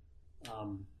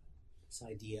 This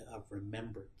idea of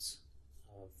remembrance,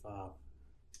 of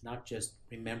not just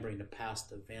remembering a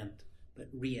past event, but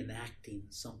reenacting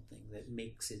something that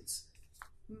makes its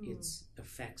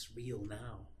effects real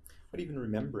now. But even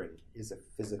remembering is a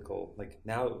physical, like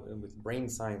now with brain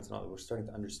science and all, we're starting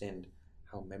to understand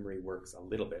how memory works a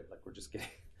little bit. Like we're just getting,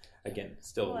 again,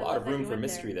 still a lot of room for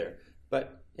mystery there.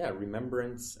 But yeah,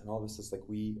 remembrance and all this is like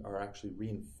we are actually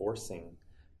reinforcing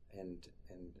and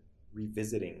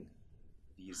revisiting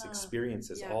these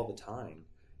experiences all the time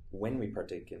when we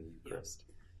partake in Eucharist.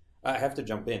 I have to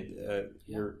jump in.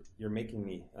 You're making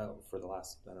me, for the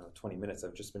last, 20 minutes,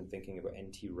 I've just been thinking about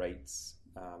N.T. Wright's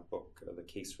book, The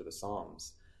Case for the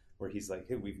Psalms, where he's like,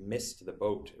 hey, we've missed the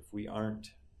boat if we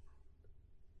aren't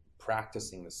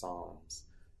practicing the Psalms,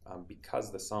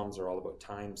 because the Psalms are all about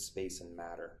time, space, and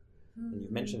matter. And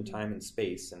you've mentioned time and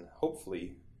space, and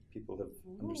hopefully people have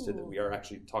understood that we are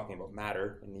actually talking about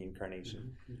matter in the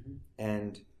Incarnation.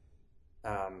 And,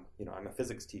 I'm a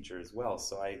physics teacher as well,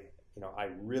 so I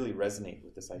really resonate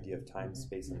with this idea of time,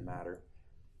 space, and matter.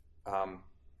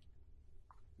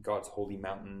 God's holy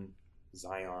mountain,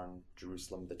 Zion,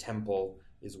 Jerusalem, the temple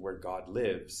is where God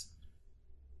lives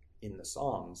in the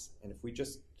Psalms. And if we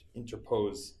just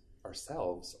interpose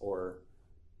ourselves or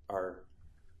our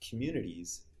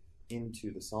communities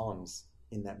into the Psalms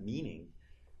in that meaning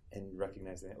and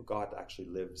recognizing that God actually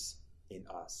lives in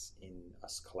us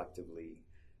collectively,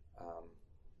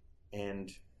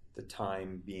 and the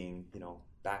time being,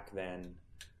 back then,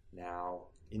 now,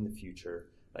 in the future,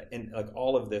 and like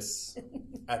all of this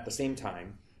at the same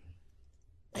time,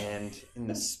 and in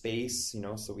the space,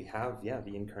 so we have,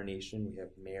 the Incarnation, we have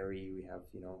Mary, we have,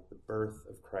 the birth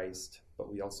of Christ,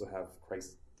 but we also have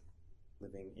Christ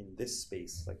living in this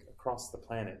space, like across the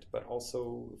planet, but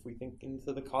also if we think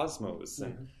into the cosmos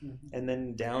and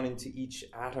then down into each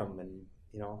atom and,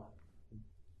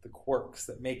 the quarks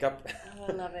that make up. Oh,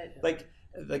 I love it.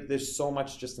 like there's so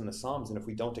much just in the Psalms, and if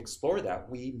we don't explore that,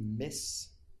 we miss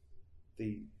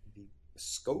the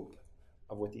scope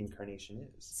of what the Incarnation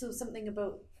is. So something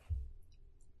about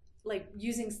like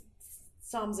using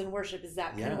Psalms in worship, is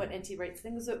that kind of what N.T. Wright's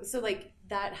thing? So like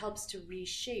that helps to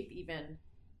reshape even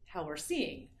how we're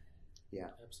seeing. Yeah,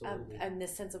 absolutely. And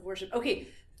this sense of worship. Okay.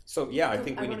 So I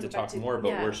think we need to talk more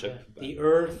about worship. The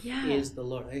earth is the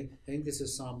Lord. I think this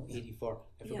is Psalm 84.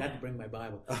 I forgot to bring my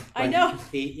Bible. I know.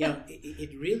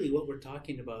 It really, what we're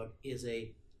talking about is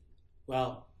again,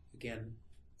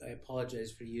 I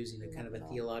apologize for using a kind of a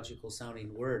theological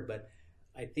sounding word, but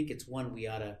I think it's one we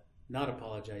ought to not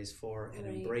apologize for and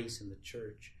embrace in the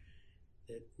church,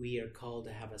 that we are called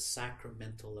to have a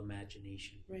sacramental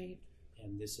imagination. Right.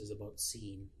 And this is about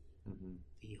seeing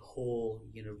the whole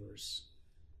universe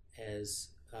as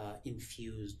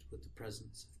infused with the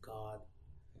presence of God.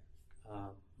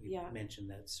 We've mentioned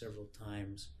that several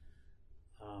times.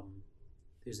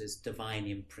 There's this divine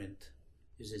imprint.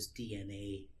 There's this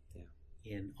DNA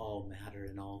in all matter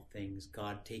and all things.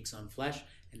 God takes on flesh,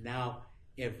 and now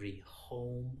every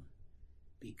home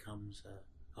becomes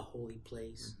a holy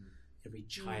place. Every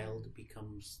child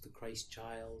becomes the Christ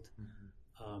child.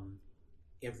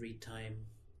 Every time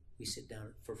we sit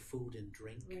down for food and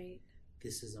drink,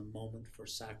 this is a moment for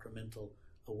sacramental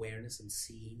awareness and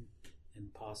seeing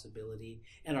and possibility.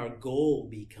 And our goal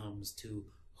becomes to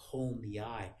hone the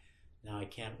eye. Now, I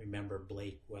can't remember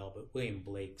Blake well, but William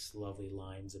Blake's lovely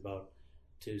lines about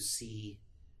to see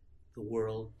the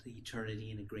world, the eternity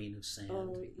in a grain of sand.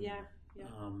 Oh, yeah.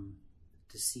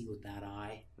 To see with that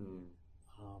eye.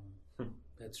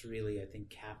 That's really, I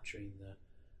think, capturing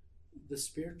the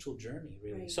spiritual journey,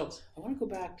 really. So I want to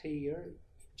go back to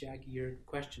Jackie, your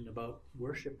question about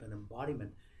worship and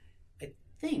embodiment. I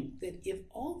think that if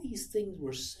all these things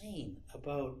we're saying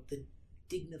about the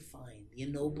dignifying, the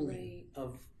ennobling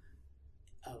of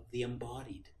the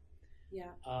embodied,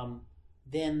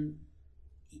 then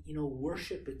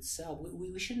worship itself,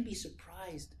 we shouldn't be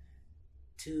surprised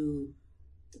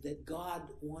that God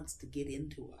wants to get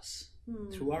into us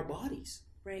through our bodies.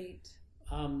 Right.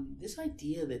 This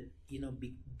idea that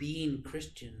being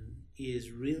Christian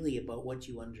is really about what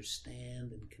you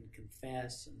understand and can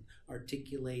confess and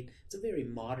articulate. It's a very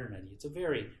modern idea. It's a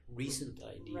very recent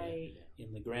idea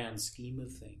in the grand scheme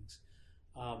of things.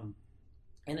 And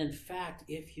in fact,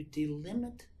 if you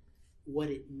delimit what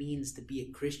it means to be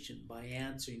a Christian by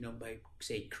answering, by,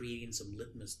 say, creating some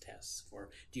litmus tests for,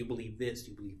 do you believe this,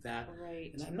 do you believe that?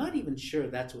 Right. And I'm not even sure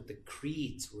that's what the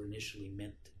creeds were initially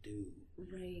meant to do.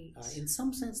 Right. In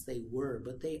some sense they were,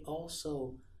 but they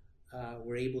also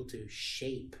were able to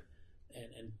shape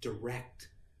and direct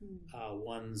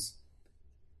one's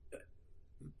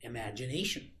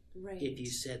imagination. Right. If you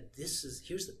said,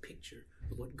 here's the picture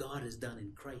of what God has done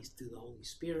in Christ through the Holy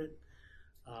Spirit.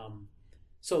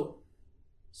 So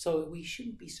So we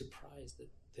shouldn't be surprised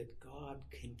that God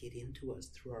can get into us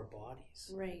through our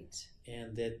bodies. Right.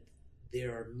 And that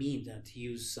there are means, and to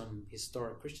use some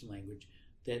historic Christian language,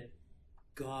 that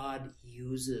God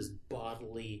uses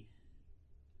bodily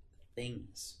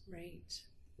things. Right.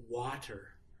 Water.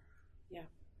 Yeah.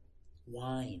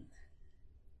 Wine.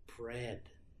 Bread.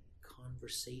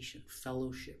 Conversation.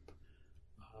 Fellowship.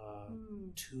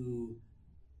 To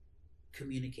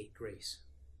communicate grace.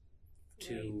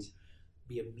 To Right.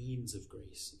 be a means of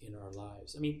grace in our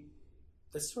lives. I mean,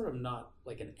 that's sort of not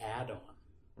like an add-on.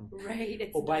 Right.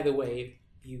 It's Oh, by the way,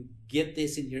 if you get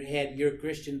this in your head, you're a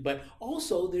Christian, but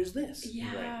also there's this.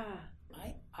 Yeah.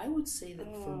 I would say that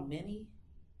for many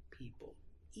people,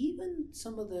 even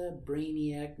some of the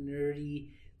brainiac,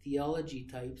 nerdy theology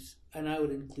types, and I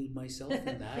would include myself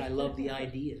in that. I love the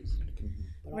ideas.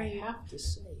 But Right. I have to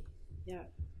say, Yeah.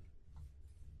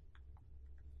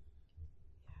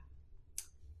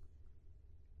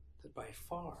 that by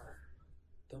far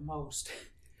the most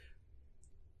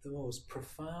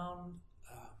profound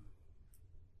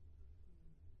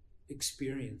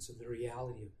experience of the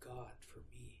reality of God for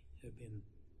me have been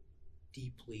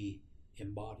deeply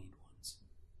embodied ones.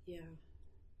 Yeah.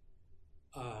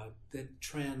 That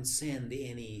transcend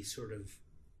any sort of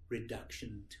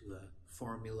reduction to a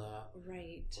formula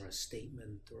Right. or a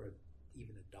statement or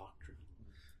even a doctrine.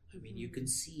 I mean, you can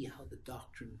see how the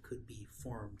doctrine could be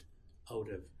formed out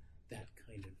of that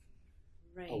kind of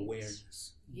Right.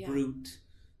 awareness, Yeah. brute,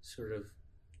 sort of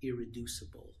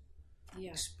irreducible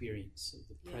Yeah. experience of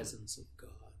the Yeah. presence of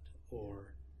God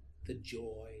or the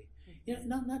joy. You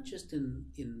know, not just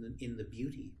in the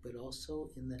beauty, but also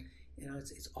in the, you know,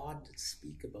 it's odd to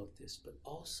speak about this, but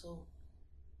also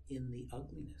in the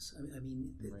ugliness. I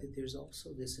mean, Right. there's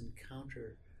also this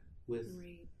encounter with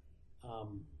Right.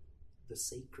 the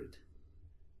sacred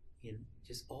in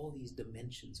just all these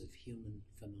dimensions of human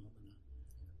phenomena,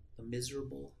 the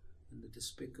miserable and the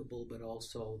despicable, but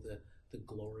also the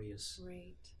glorious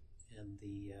Right. and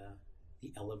the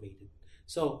elevated.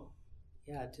 So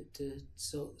yeah,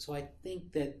 so I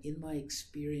think that in my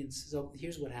experience, so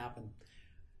here's what happened.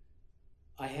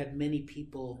 I had many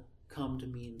people come to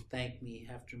me and thank me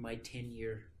after my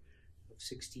tenure of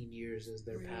 16 years as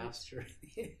their Right. pastor.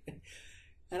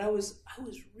 And I was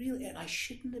really, and I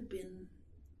shouldn't have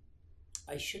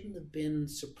been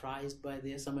surprised by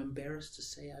this. I'm embarrassed to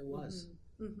say I was,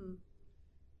 Mm-hmm.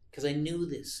 because I knew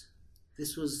this.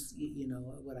 This was, you know,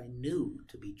 what I knew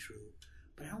to be true,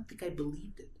 but I don't think I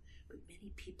believed it. But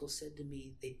many people said to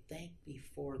me, they thanked me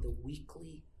for the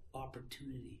weekly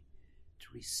opportunity to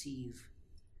receive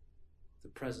the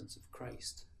presence of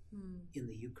Christ in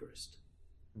the Eucharist.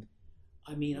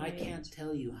 I mean, I can't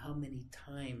tell you how many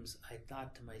times I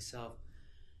thought to myself,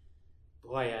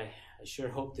 boy, I sure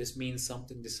hope this means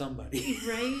something to somebody.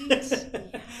 Right.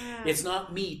 Yeah. It's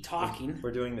not me talking.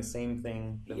 We're doing the same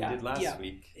thing that we did last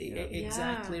week.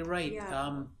 Exactly right.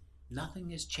 Yeah. Nothing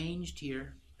has changed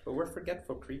here. But we're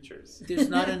forgetful creatures. There's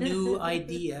not a new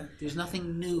idea. There's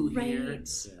nothing new here.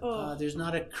 Right. Oh. There's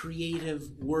not a creative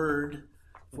word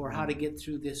for how to get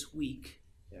through this week.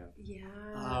 Yeah.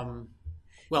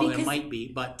 Well, Because it might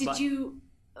be, but did you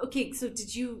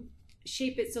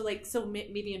shape it so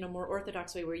maybe in a more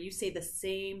orthodox way where you say the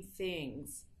same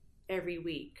things every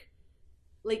week,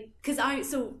 like, because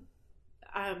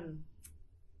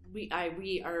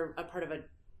we are a part of a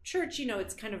church, you know,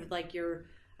 it's kind of like your,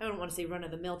 I don't want to say run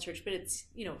of the mill church, but it's,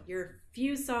 you know, your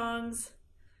few songs,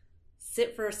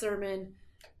 sit for a sermon.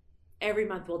 Every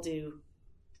month we'll do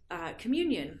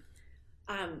communion.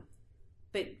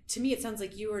 But to me, it sounds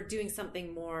like you are doing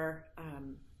something more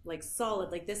like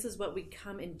solid. Like, this is what we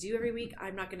come and do every week.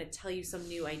 I'm not going to tell you some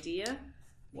new idea.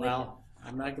 well,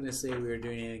 I'm not going to say we were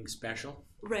doing anything special.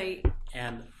 Right.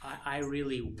 And I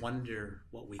really wonder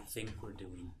what we think we're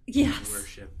doing Yes. in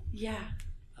worship. Yeah.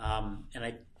 And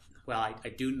I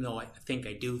do know. I think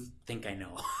I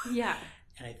know. Yeah.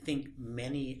 And I think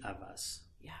many of us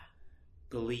Yeah.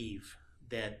 believe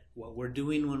that what we're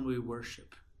doing when we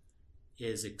worship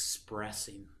is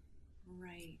expressing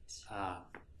Right.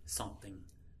 something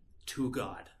to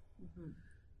God. Mm-hmm.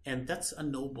 And that's a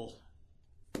noble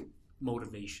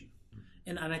motivation.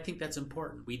 And I think that's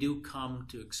important. We do come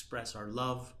to express our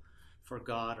love for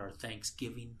God, our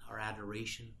thanksgiving, our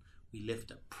adoration. We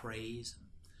lift up praise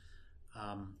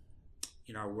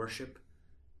in our worship.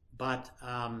 But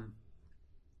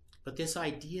this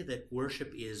idea that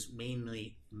worship is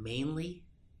mainly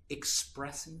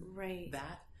expressing Right.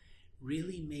 that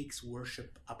really makes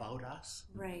worship about us.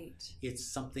 Right. It's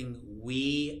something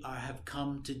we have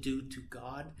come to do to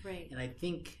God. Right. And I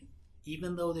think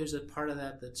even though there's a part of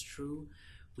that that's true,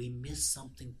 we miss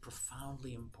something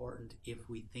profoundly important if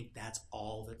we think that's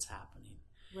all that's happening.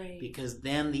 Right. Because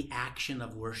then the action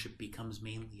of worship becomes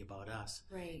mainly about us.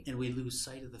 Right. And we lose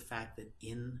sight of the fact that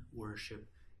in worship,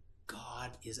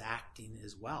 God is acting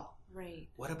as well. Right.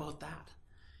 What about that?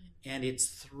 And it's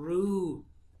through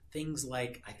things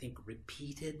like, I think,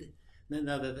 repeated.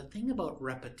 Now, the thing about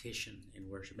repetition in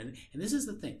worship, and this is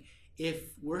the thing,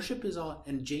 if worship is all,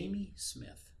 and Jamie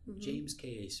Smith, James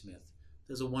K.A. Smith,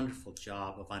 does a wonderful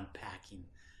job of unpacking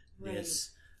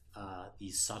this,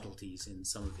 these subtleties in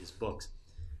some of his books.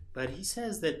 But he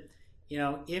says that,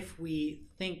 if we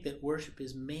think that worship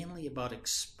is mainly about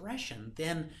expression,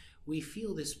 then we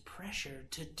feel this pressure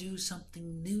to do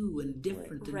something new and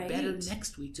different and better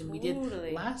next week than we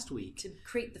did last week. To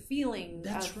create the feeling.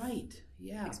 That's right.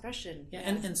 Yeah. Expression. Yeah.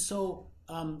 And so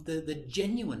the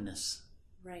genuineness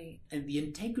and the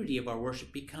integrity of our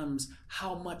worship becomes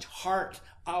how much our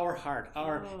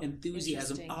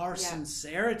enthusiasm, our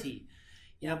sincerity.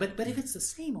 But if it's the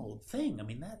same old thing, I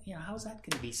mean, that, how's that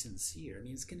going to be sincere? I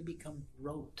mean, it's going to become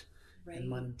rote and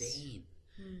mundane.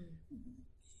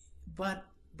 But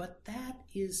that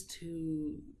is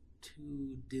to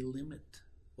delimit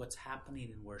what's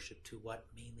happening in worship to what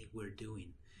mainly we're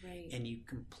doing. Right. And you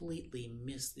completely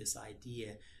miss this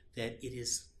idea that it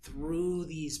is through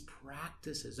these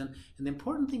practices. And the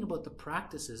important thing about the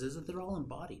practices is that they're all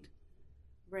embodied.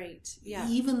 Right. Yeah.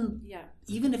 Even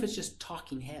if it's just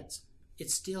talking heads,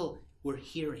 it's still, we're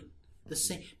hearing the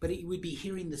same, but it would be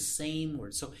hearing the same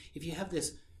words. So if you have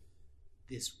this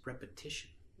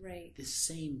repetition, this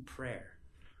same prayer,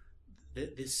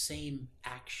 this same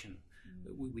action,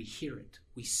 we hear it,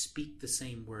 we speak the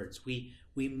same words, we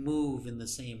move in the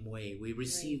same way, we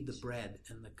receive the bread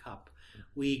and the cup,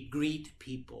 we greet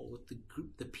people with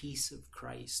the peace of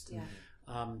Christ.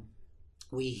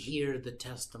 We hear the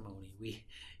testimony, we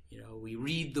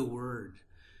read the word,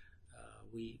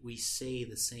 we say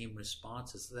the same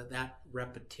responses. That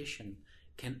repetition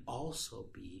can also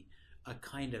be a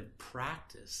kind of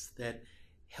practice that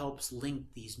helps link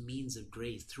these means of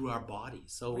grace through our bodies.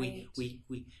 So we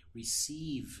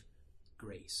receive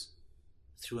grace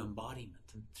through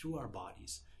embodiment and through our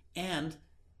bodies. And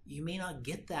you may not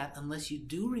get that unless you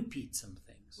do repeat some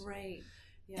things. Right.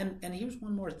 Yeah. And here's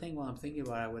one more thing while I'm thinking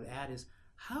about it, I would add is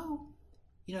how,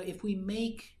 if we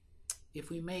make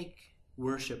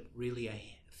worship really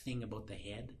a thing about the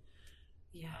head,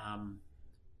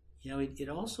 it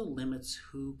also limits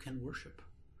who can worship.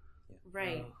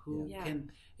 Right. Who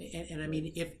can, and I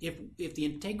mean, if the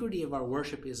integrity of our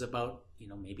worship is about,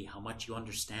 maybe how much you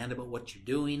understand about what you're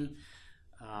doing,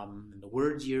 and the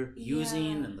words you're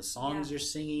using and the songs you're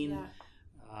singing,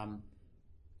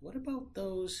 what about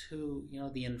those who,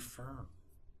 the infirm,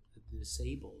 the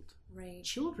disabled,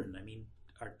 children? I mean,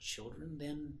 are children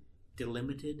then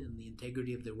delimited in the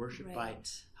integrity of their worship by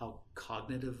how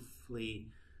cognitively,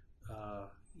 how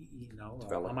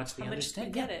much they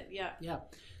understand? Get it? Yeah.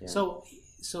 So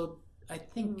I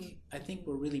think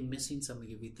we're really missing something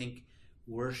if we think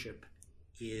worship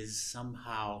is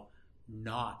somehow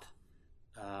not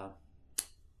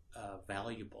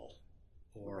valuable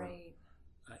or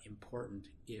important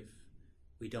if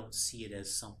we don't see it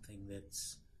as something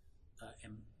that's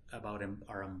about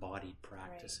our embodied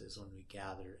practices when we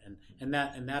gather, and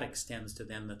that extends to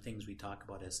then the things we talk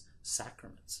about as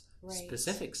sacraments,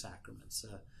 specific sacraments,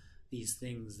 these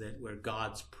things where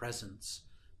God's presence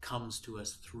comes to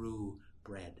us through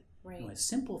bread,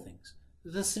 simple things,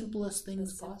 the simplest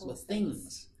things possible,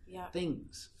 things.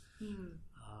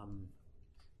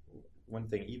 One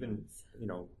thing, even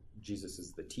Jesus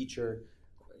is the teacher.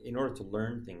 In order to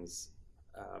learn things,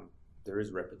 there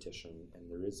is repetition, and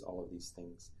there is all of these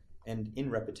things. And in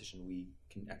repetition, we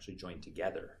can actually join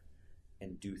together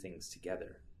and do things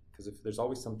together. Because if there's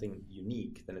always something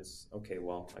unique, then it's, okay,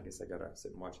 well, I guess I got to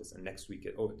sit and watch this. And next week,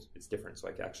 it's different. So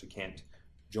I actually can't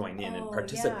join in and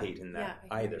participate in that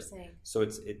either. So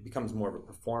it becomes more of a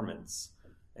performance.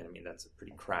 And I mean, that's a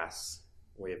pretty crass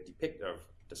way of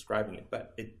describing it.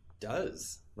 But it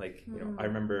does. Like, I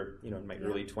remember, in my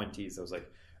early 20s, I was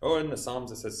like, in the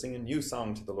Psalms it says, sing a new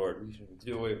song to the Lord. We should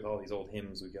do away with all these old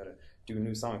hymns. We got to do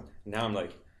new songs. Now I'm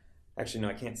like, actually, no,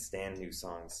 I can't stand new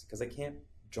songs because I can't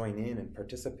join in and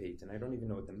participate, and I don't even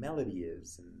know what the melody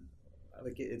is, and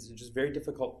it's just very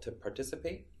difficult to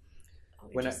participate.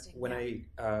 When I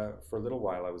for a little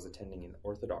while I was attending an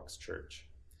Orthodox church,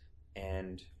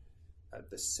 and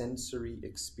the sensory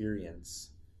experience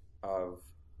of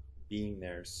being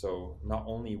there. So not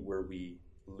only were we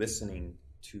listening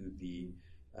to the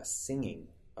singing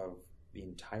of the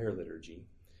entire liturgy,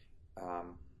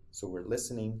 so we're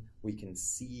listening, we can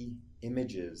see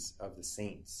images of the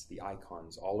saints, the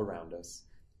icons all around us,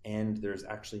 and there's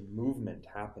actually movement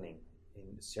happening,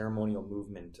 in ceremonial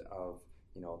movement of,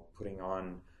 putting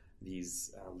on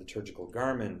these liturgical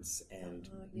garments and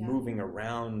moving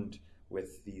around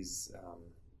with these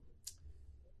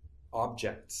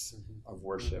objects of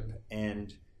worship.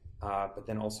 And but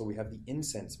then also we have the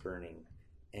incense burning,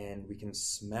 and we can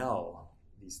smell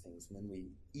these things, and then we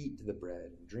eat the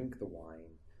bread and drink the wine.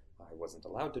 I wasn't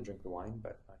allowed to drink the wine,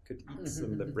 but I could eat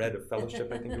some of the bread of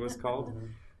fellowship, I think it was called.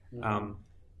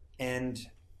 And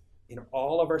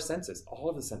all of our senses, all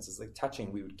of the senses, like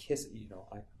touching, we would kiss.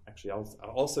 I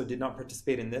also did not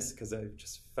participate in this because I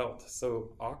just felt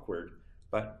so awkward.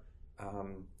 But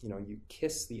you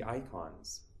kiss the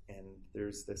icons, and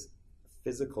there's this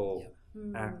physical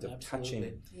act of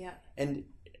touching, and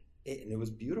it was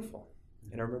beautiful.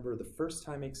 And I remember the first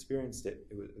time I experienced it,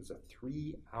 it was a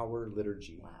 3-hour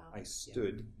liturgy. Wow. I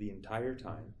stood the entire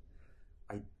time.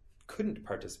 I couldn't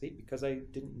participate because I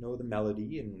didn't know the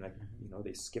melody, and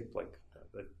they skipped like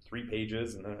 3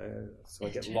 pages, and so I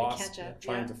get lost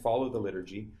trying to follow the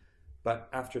liturgy. But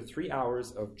after 3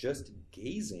 hours of just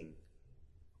gazing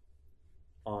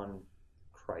on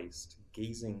Christ,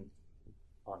 gazing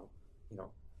on,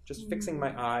 just fixing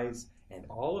my eyes and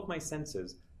all of my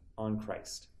senses on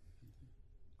Christ,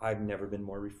 I've never been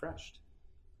more refreshed.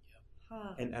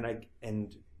 And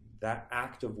that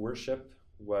act of worship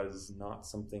was not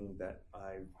something that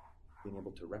I've been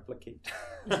able to replicate,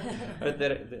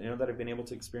 that I've been able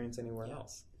to experience anywhere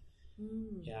else.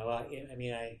 Yeah, well,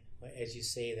 as you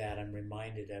say that, I'm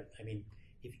reminded of,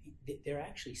 if there are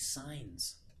actually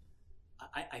signs.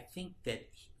 I think that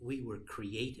we were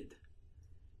created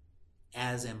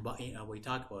as we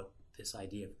talk about this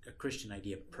idea, a Christian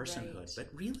idea of personhood, but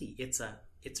really it's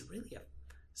really a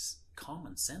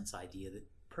common sense idea that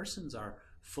persons are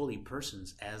fully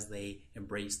persons as they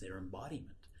embrace their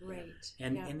embodiment. Right.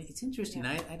 And it's interesting.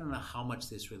 I don't know how much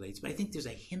this relates, but I think there's a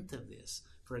hint of this.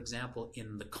 For example,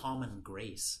 in the common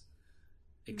grace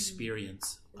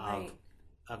experience of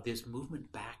this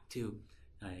movement back to,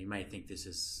 you might think this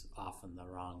is off in the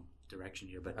wrong direction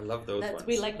here, but I love those ones.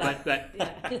 We like that.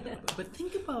 But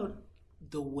think about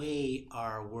the way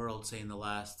our world, say in the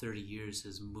last 30 years,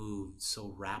 has moved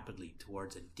so rapidly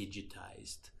towards a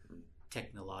digitized,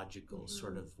 technological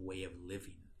sort of way of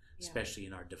living, especially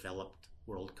in our developed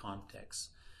world context,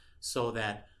 so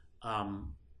that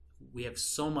we have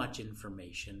so much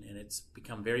information, and it's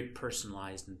become very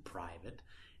personalized and private,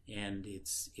 and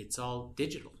it's all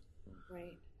digital.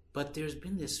 Right. But there's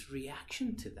been this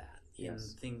reaction to that.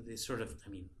 Yes. Think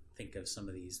of some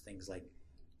of these things like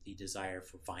the desire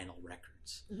for vinyl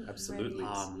records. Absolutely.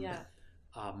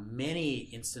 Many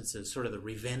instances, sort of the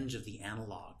revenge of the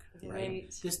analog,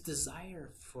 Right. This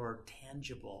desire for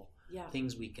tangible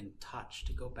things we can touch,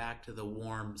 to go back to the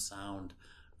warm sound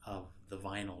of the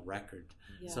vinyl record,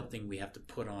 something we have to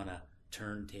put on a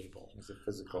turntable. It's a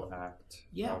physical act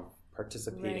of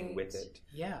participating with it.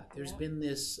 Yeah, there's been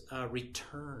this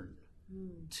return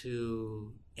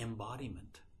to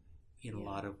embodiment in a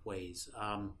lot of ways.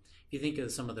 If you think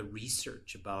of some of the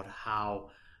research about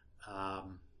how,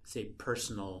 say,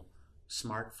 personal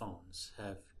smartphones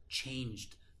have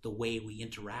changed the way we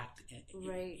interact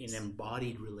in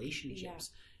embodied relationships.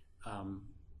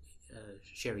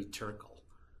 Sherry Turkle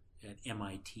at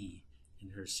MIT, in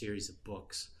her series of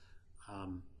books,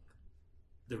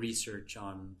 the research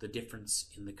on the difference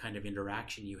in the kind of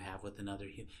interaction you have with another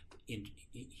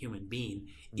human being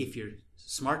if your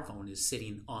smartphone is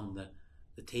sitting on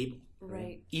the table.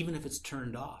 Right. Even if it's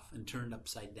turned off and turned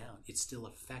upside down, it still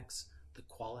affects the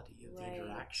quality of the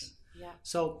interaction. Yeah.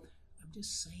 So I'm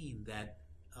just saying that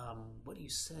what you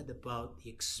said about the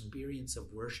experience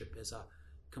of worship as a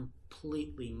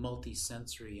completely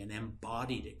multi-sensory and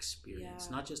embodied experience,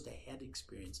 not just a head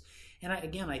experience. And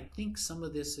I think some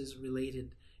of this is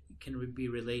can be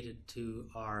related to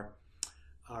our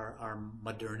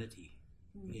modernity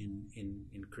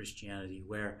in Christianity,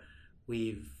 where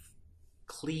we've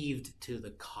cleaved to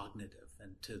the cognitive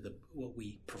and to what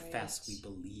we profess we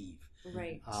believe.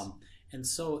 Right. And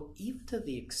so even to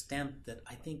the extent that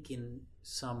I think in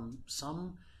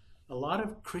a lot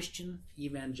of Christian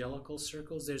evangelical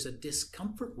circles, there's a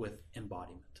discomfort with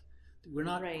embodiment. We're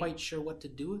not quite sure what to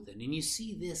do with it. And you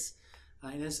see this,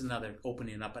 and this is another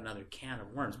opening up another can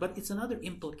of worms, but it's another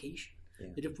implication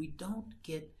that if we don't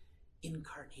get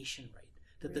incarnation right,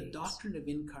 that the doctrine of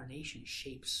incarnation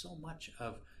shapes so much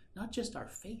of not just our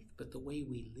faith, but the way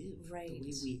we live, the way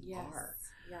we are.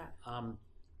 Yeah.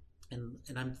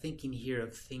 And I'm thinking here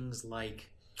of things like,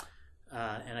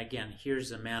 and again,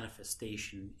 here's a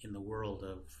manifestation in the world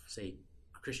of, say,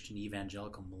 Christian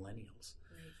evangelical millennials,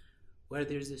 where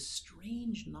there's this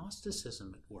strange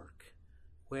Gnosticism at work,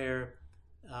 where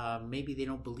maybe they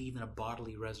don't believe in a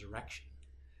bodily resurrection,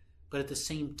 but at the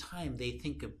same time they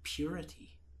think of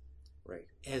purity Right.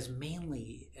 as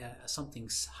mainly something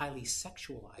highly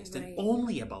sexualized Right. and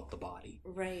only about the body.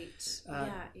 Right.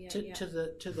 To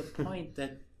the point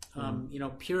that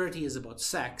purity is about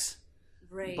sex,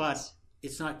 Right. but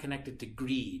it's not connected to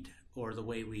greed or the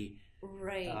way we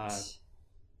Right.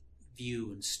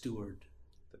 view and steward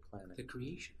The planet. the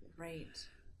creation. Right.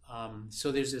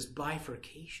 So there's this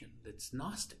bifurcation that's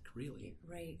Gnostic, really.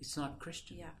 Right. It's not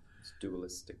Christian. Yeah. It's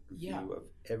dualistic view Yeah. of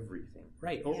everything.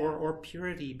 Right. Or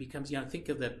purity becomes, think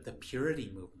of the purity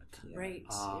movement. Yeah. Right.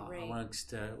 Right.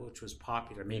 Amongst which was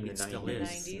popular, maybe In it the still 90s.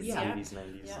 is. 90s, Yeah. 80s,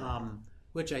 90s. Yeah.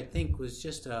 Which I think was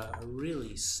just a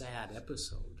really sad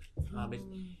episode.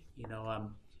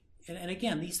 And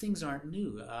again, these things aren't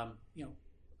new.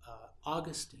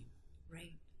 Augustine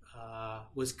Right.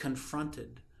 was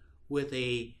confronted with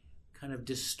a kind of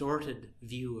distorted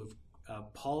view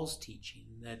of Paul's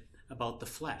teaching that about the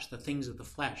flesh, the things of the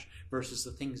flesh versus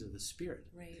the things of the spirit.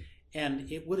 Right.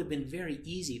 And it would have been very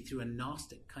easy through a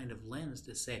Gnostic kind of lens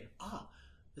to say,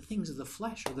 the things of the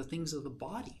flesh are the things of the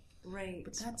body. Right.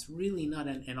 But that's really not,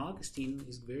 and Augustine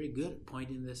is very good at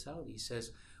pointing this out. He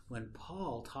says, when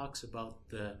Paul talks about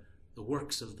the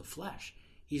works of the flesh,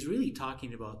 he's really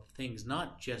talking about things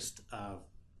not just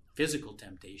physical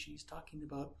temptation. He's talking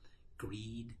about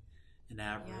greed and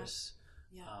avarice,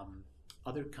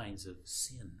 other kinds of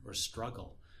sin or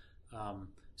struggle.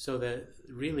 So that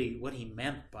really what he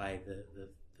meant by the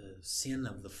sin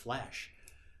of the flesh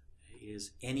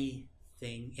is any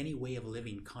way of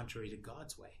living contrary to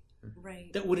God's way.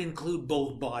 Right. That would include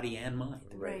both body and mind.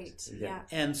 Right. Yeah. Yeah.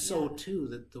 And so too,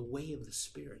 that the way of the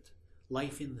Spirit,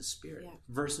 life in the Spirit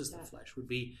versus the flesh, would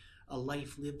be a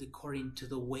life lived according to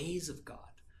the ways of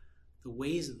God, the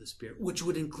ways of the Spirit, which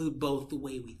would include both the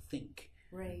way we think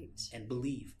Right. and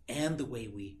believe and the way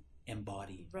we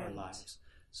embody our Right. lives.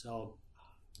 So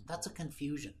that's a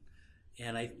confusion.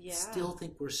 And I Yeah. still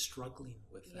think we're struggling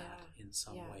with that in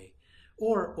some Yeah. way.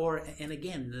 Or and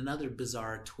again, another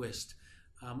bizarre twist.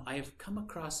 I have come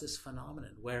across this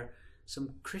phenomenon where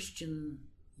some Christian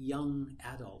young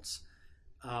adults,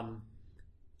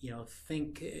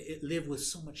 live with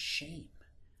so much shame.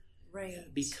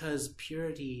 Right. Because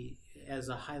purity as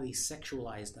a highly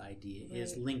sexualized idea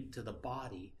is Right. linked to the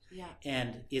body, Yeah.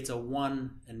 and it's a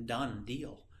one and done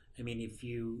deal. I mean, if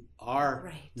you are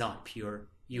Right. not pure,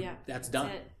 that's That's done.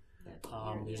 it.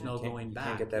 There's no going You back.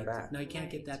 can't get that back. No, you can't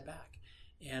get Right. that back.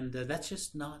 And that's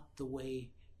just not the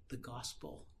way the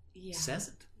gospel Yeah. says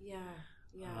it. Yeah.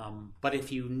 Yeah. But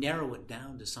if you narrow it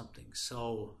down to something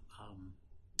so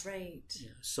Right.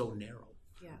 so narrow,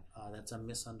 Yeah. that's a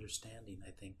misunderstanding,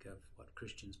 I think, of what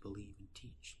Christians believe and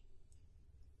teach.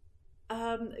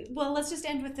 Well, let's just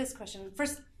end with this question.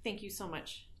 First, thank you so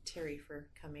much, Terry, for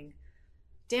coming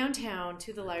downtown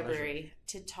to the library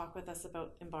to talk with us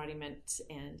about embodiment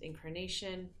and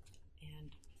incarnation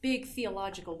and big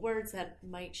theological words that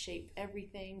might shape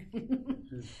everything.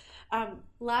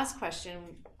 Last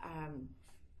question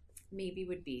maybe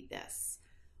would be this.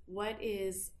 What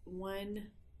is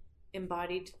one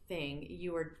embodied thing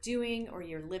you are doing or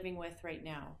you're living with right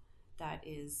now that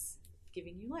is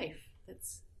giving you life,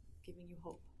 that's giving you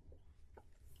hope?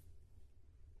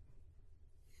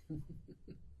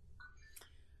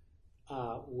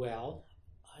 Well,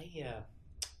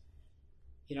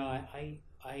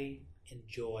 I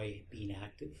enjoy being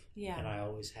active, Yeah. and I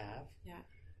always have. Yeah.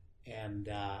 And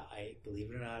I,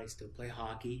 believe it or not, I still play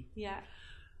hockey, Yeah.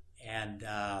 and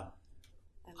love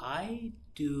I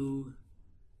do.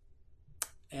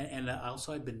 And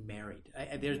also, I've been married.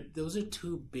 Those are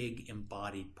two big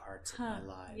embodied parts of my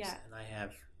lives, yeah. and I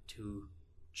have 2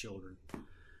 children.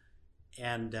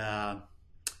 And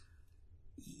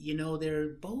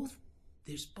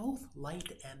there's both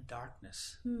light and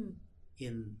darkness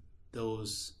in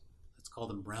those, let's call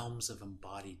them realms of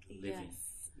embodied living.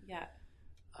 Yes.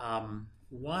 Yeah.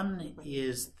 One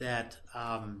is that,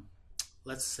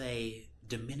 let's say,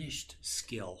 diminished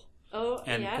skill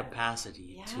and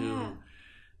capacity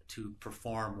to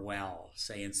perform well,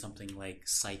 say in something like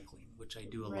cycling, which I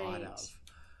do a lot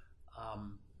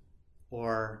of.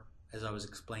 Or, as I was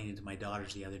explaining to my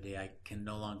daughters the other day, I can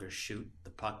no longer shoot the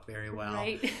puck very well,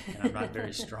 Right. and I'm not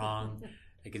very strong.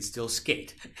 I can still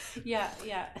skate. Yeah.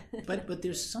 But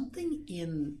there's something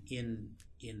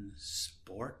in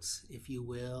sports, if you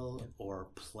will, or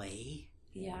play,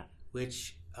 Yeah.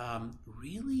 which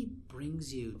really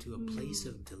brings you to a place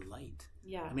of delight.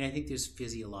 Yeah. I mean, I think there's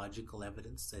physiological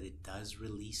evidence that it does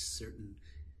release certain,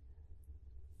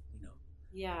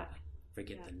 Yeah.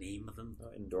 forget the name of them,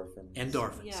 Endorphins.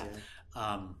 endorphins.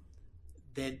 Yeah.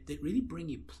 that really bring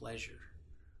you pleasure.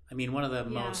 I mean, one of the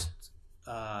most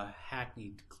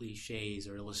hackneyed cliches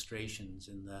or illustrations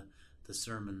in the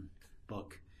sermon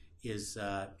book is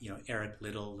Eric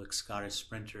Liddell, the Scottish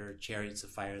sprinter, Chariots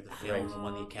of Fire, the film,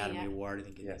 won the Academy Award, I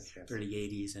think, in the early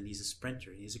 80s, and he's a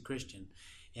sprinter, he's a Christian,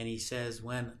 and he says,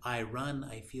 when I run,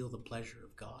 I feel the pleasure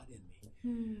of God in me.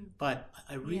 But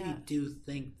I really do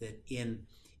think that in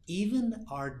even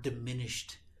our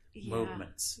diminished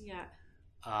movements,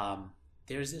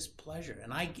 there's this pleasure,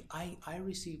 and I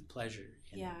receive pleasure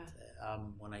in it.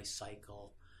 When I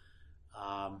cycle,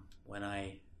 when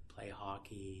I play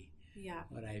hockey,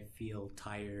 when I feel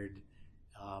tired.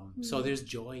 So there's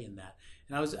joy in that.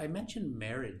 And I mentioned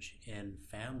marriage and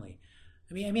family.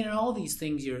 I mean, in all these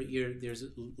things, there's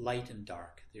light and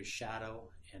dark. There's shadow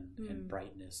and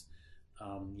brightness.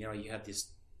 You have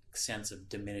this sense of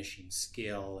diminishing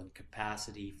skill and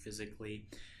capacity physically.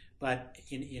 But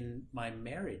in my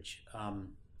marriage, I've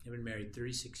been married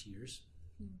 36 years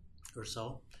or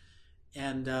so.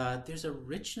 And there's a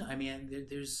richness. I mean,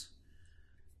 there's,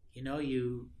 you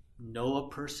know a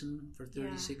person for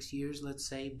 36 years, let's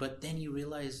say, but then you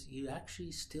realize you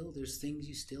actually there's things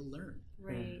you still learn.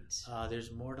 Right.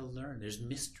 There's more to learn. There's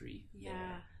mystery.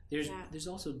 Yeah. There's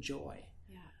also joy.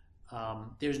 Yeah.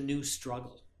 There's new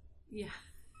struggle. Yeah.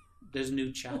 There's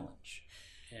new challenge.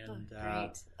 And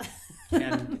great.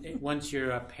 and once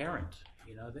you're a parent,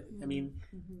 I mean,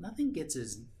 nothing gets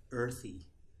as earthy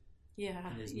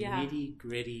and as nitty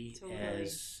gritty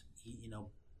as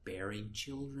bearing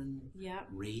children,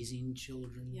 raising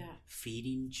children,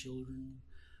 feeding children,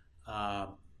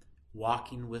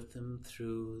 walking with them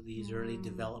through these early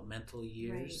developmental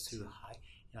years. Through high,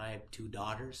 I have 2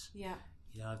 daughters. Yeah.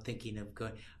 I'm thinking of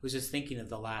going. I was just thinking of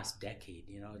the last decade.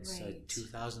 It's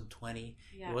 2020.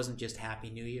 It wasn't just Happy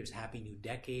New Year; it's Happy New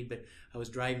Decade. But I was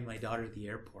driving my daughter to the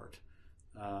airport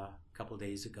a couple of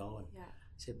days ago, and I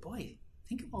said, "Boy,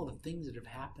 think of all the things that have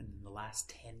happened in the last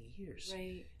 10 years.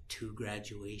 Right. 2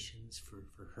 graduations for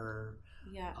her.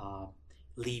 Yeah.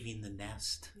 Leaving the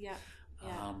nest. Yeah.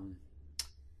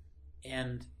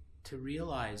 And to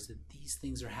realize that these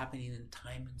things are happening in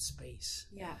time and space.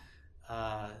 Yeah.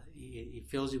 It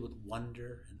fills you with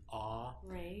wonder and awe.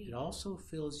 Right. It also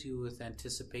fills you with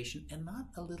anticipation and not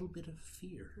a little bit of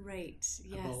fear. Right.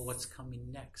 Yes. About what's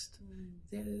coming next.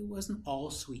 It wasn't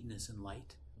all sweetness and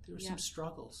light. There were some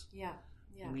struggles. Yeah.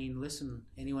 Yeah. I mean, listen,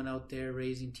 anyone out there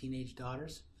raising teenage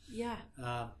daughters? Yeah.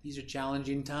 These are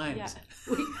challenging times.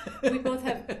 Yeah. We both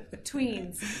have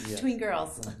tweens, tween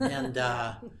girls.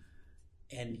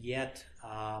 And yet,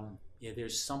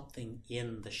 there's something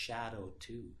in the shadow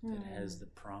too that has the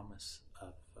promise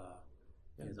of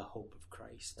the hope of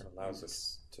Christ. It allows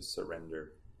us to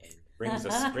surrender and brings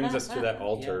us to that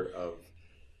altar of,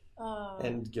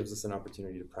 and gives us an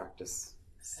opportunity to practice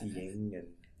seeing and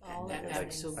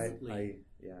absolutely.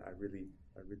 I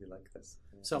really like this.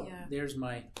 So there's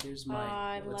my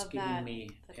what's giving me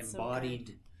that's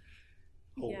embodied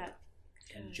hope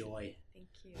and joy. Thank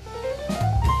you.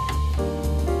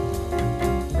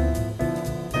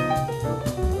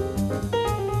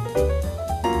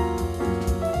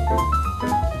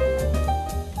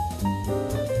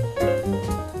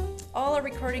 All our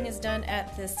recording is done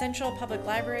at the Central Public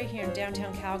Library here in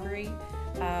downtown Calgary,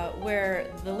 where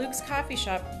the Luke's Coffee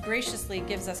Shop graciously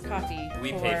gives us coffee.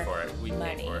 We pay for it. We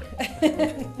money.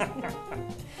 Pay for it.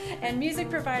 And music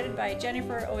provided by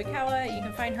Jennifer Oikawa. You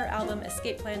can find her album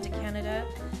Escape Plan to Canada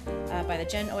by the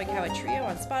Jen Oikawa Trio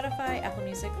on Spotify, Apple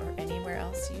Music, or anywhere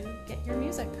else you get your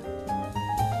music.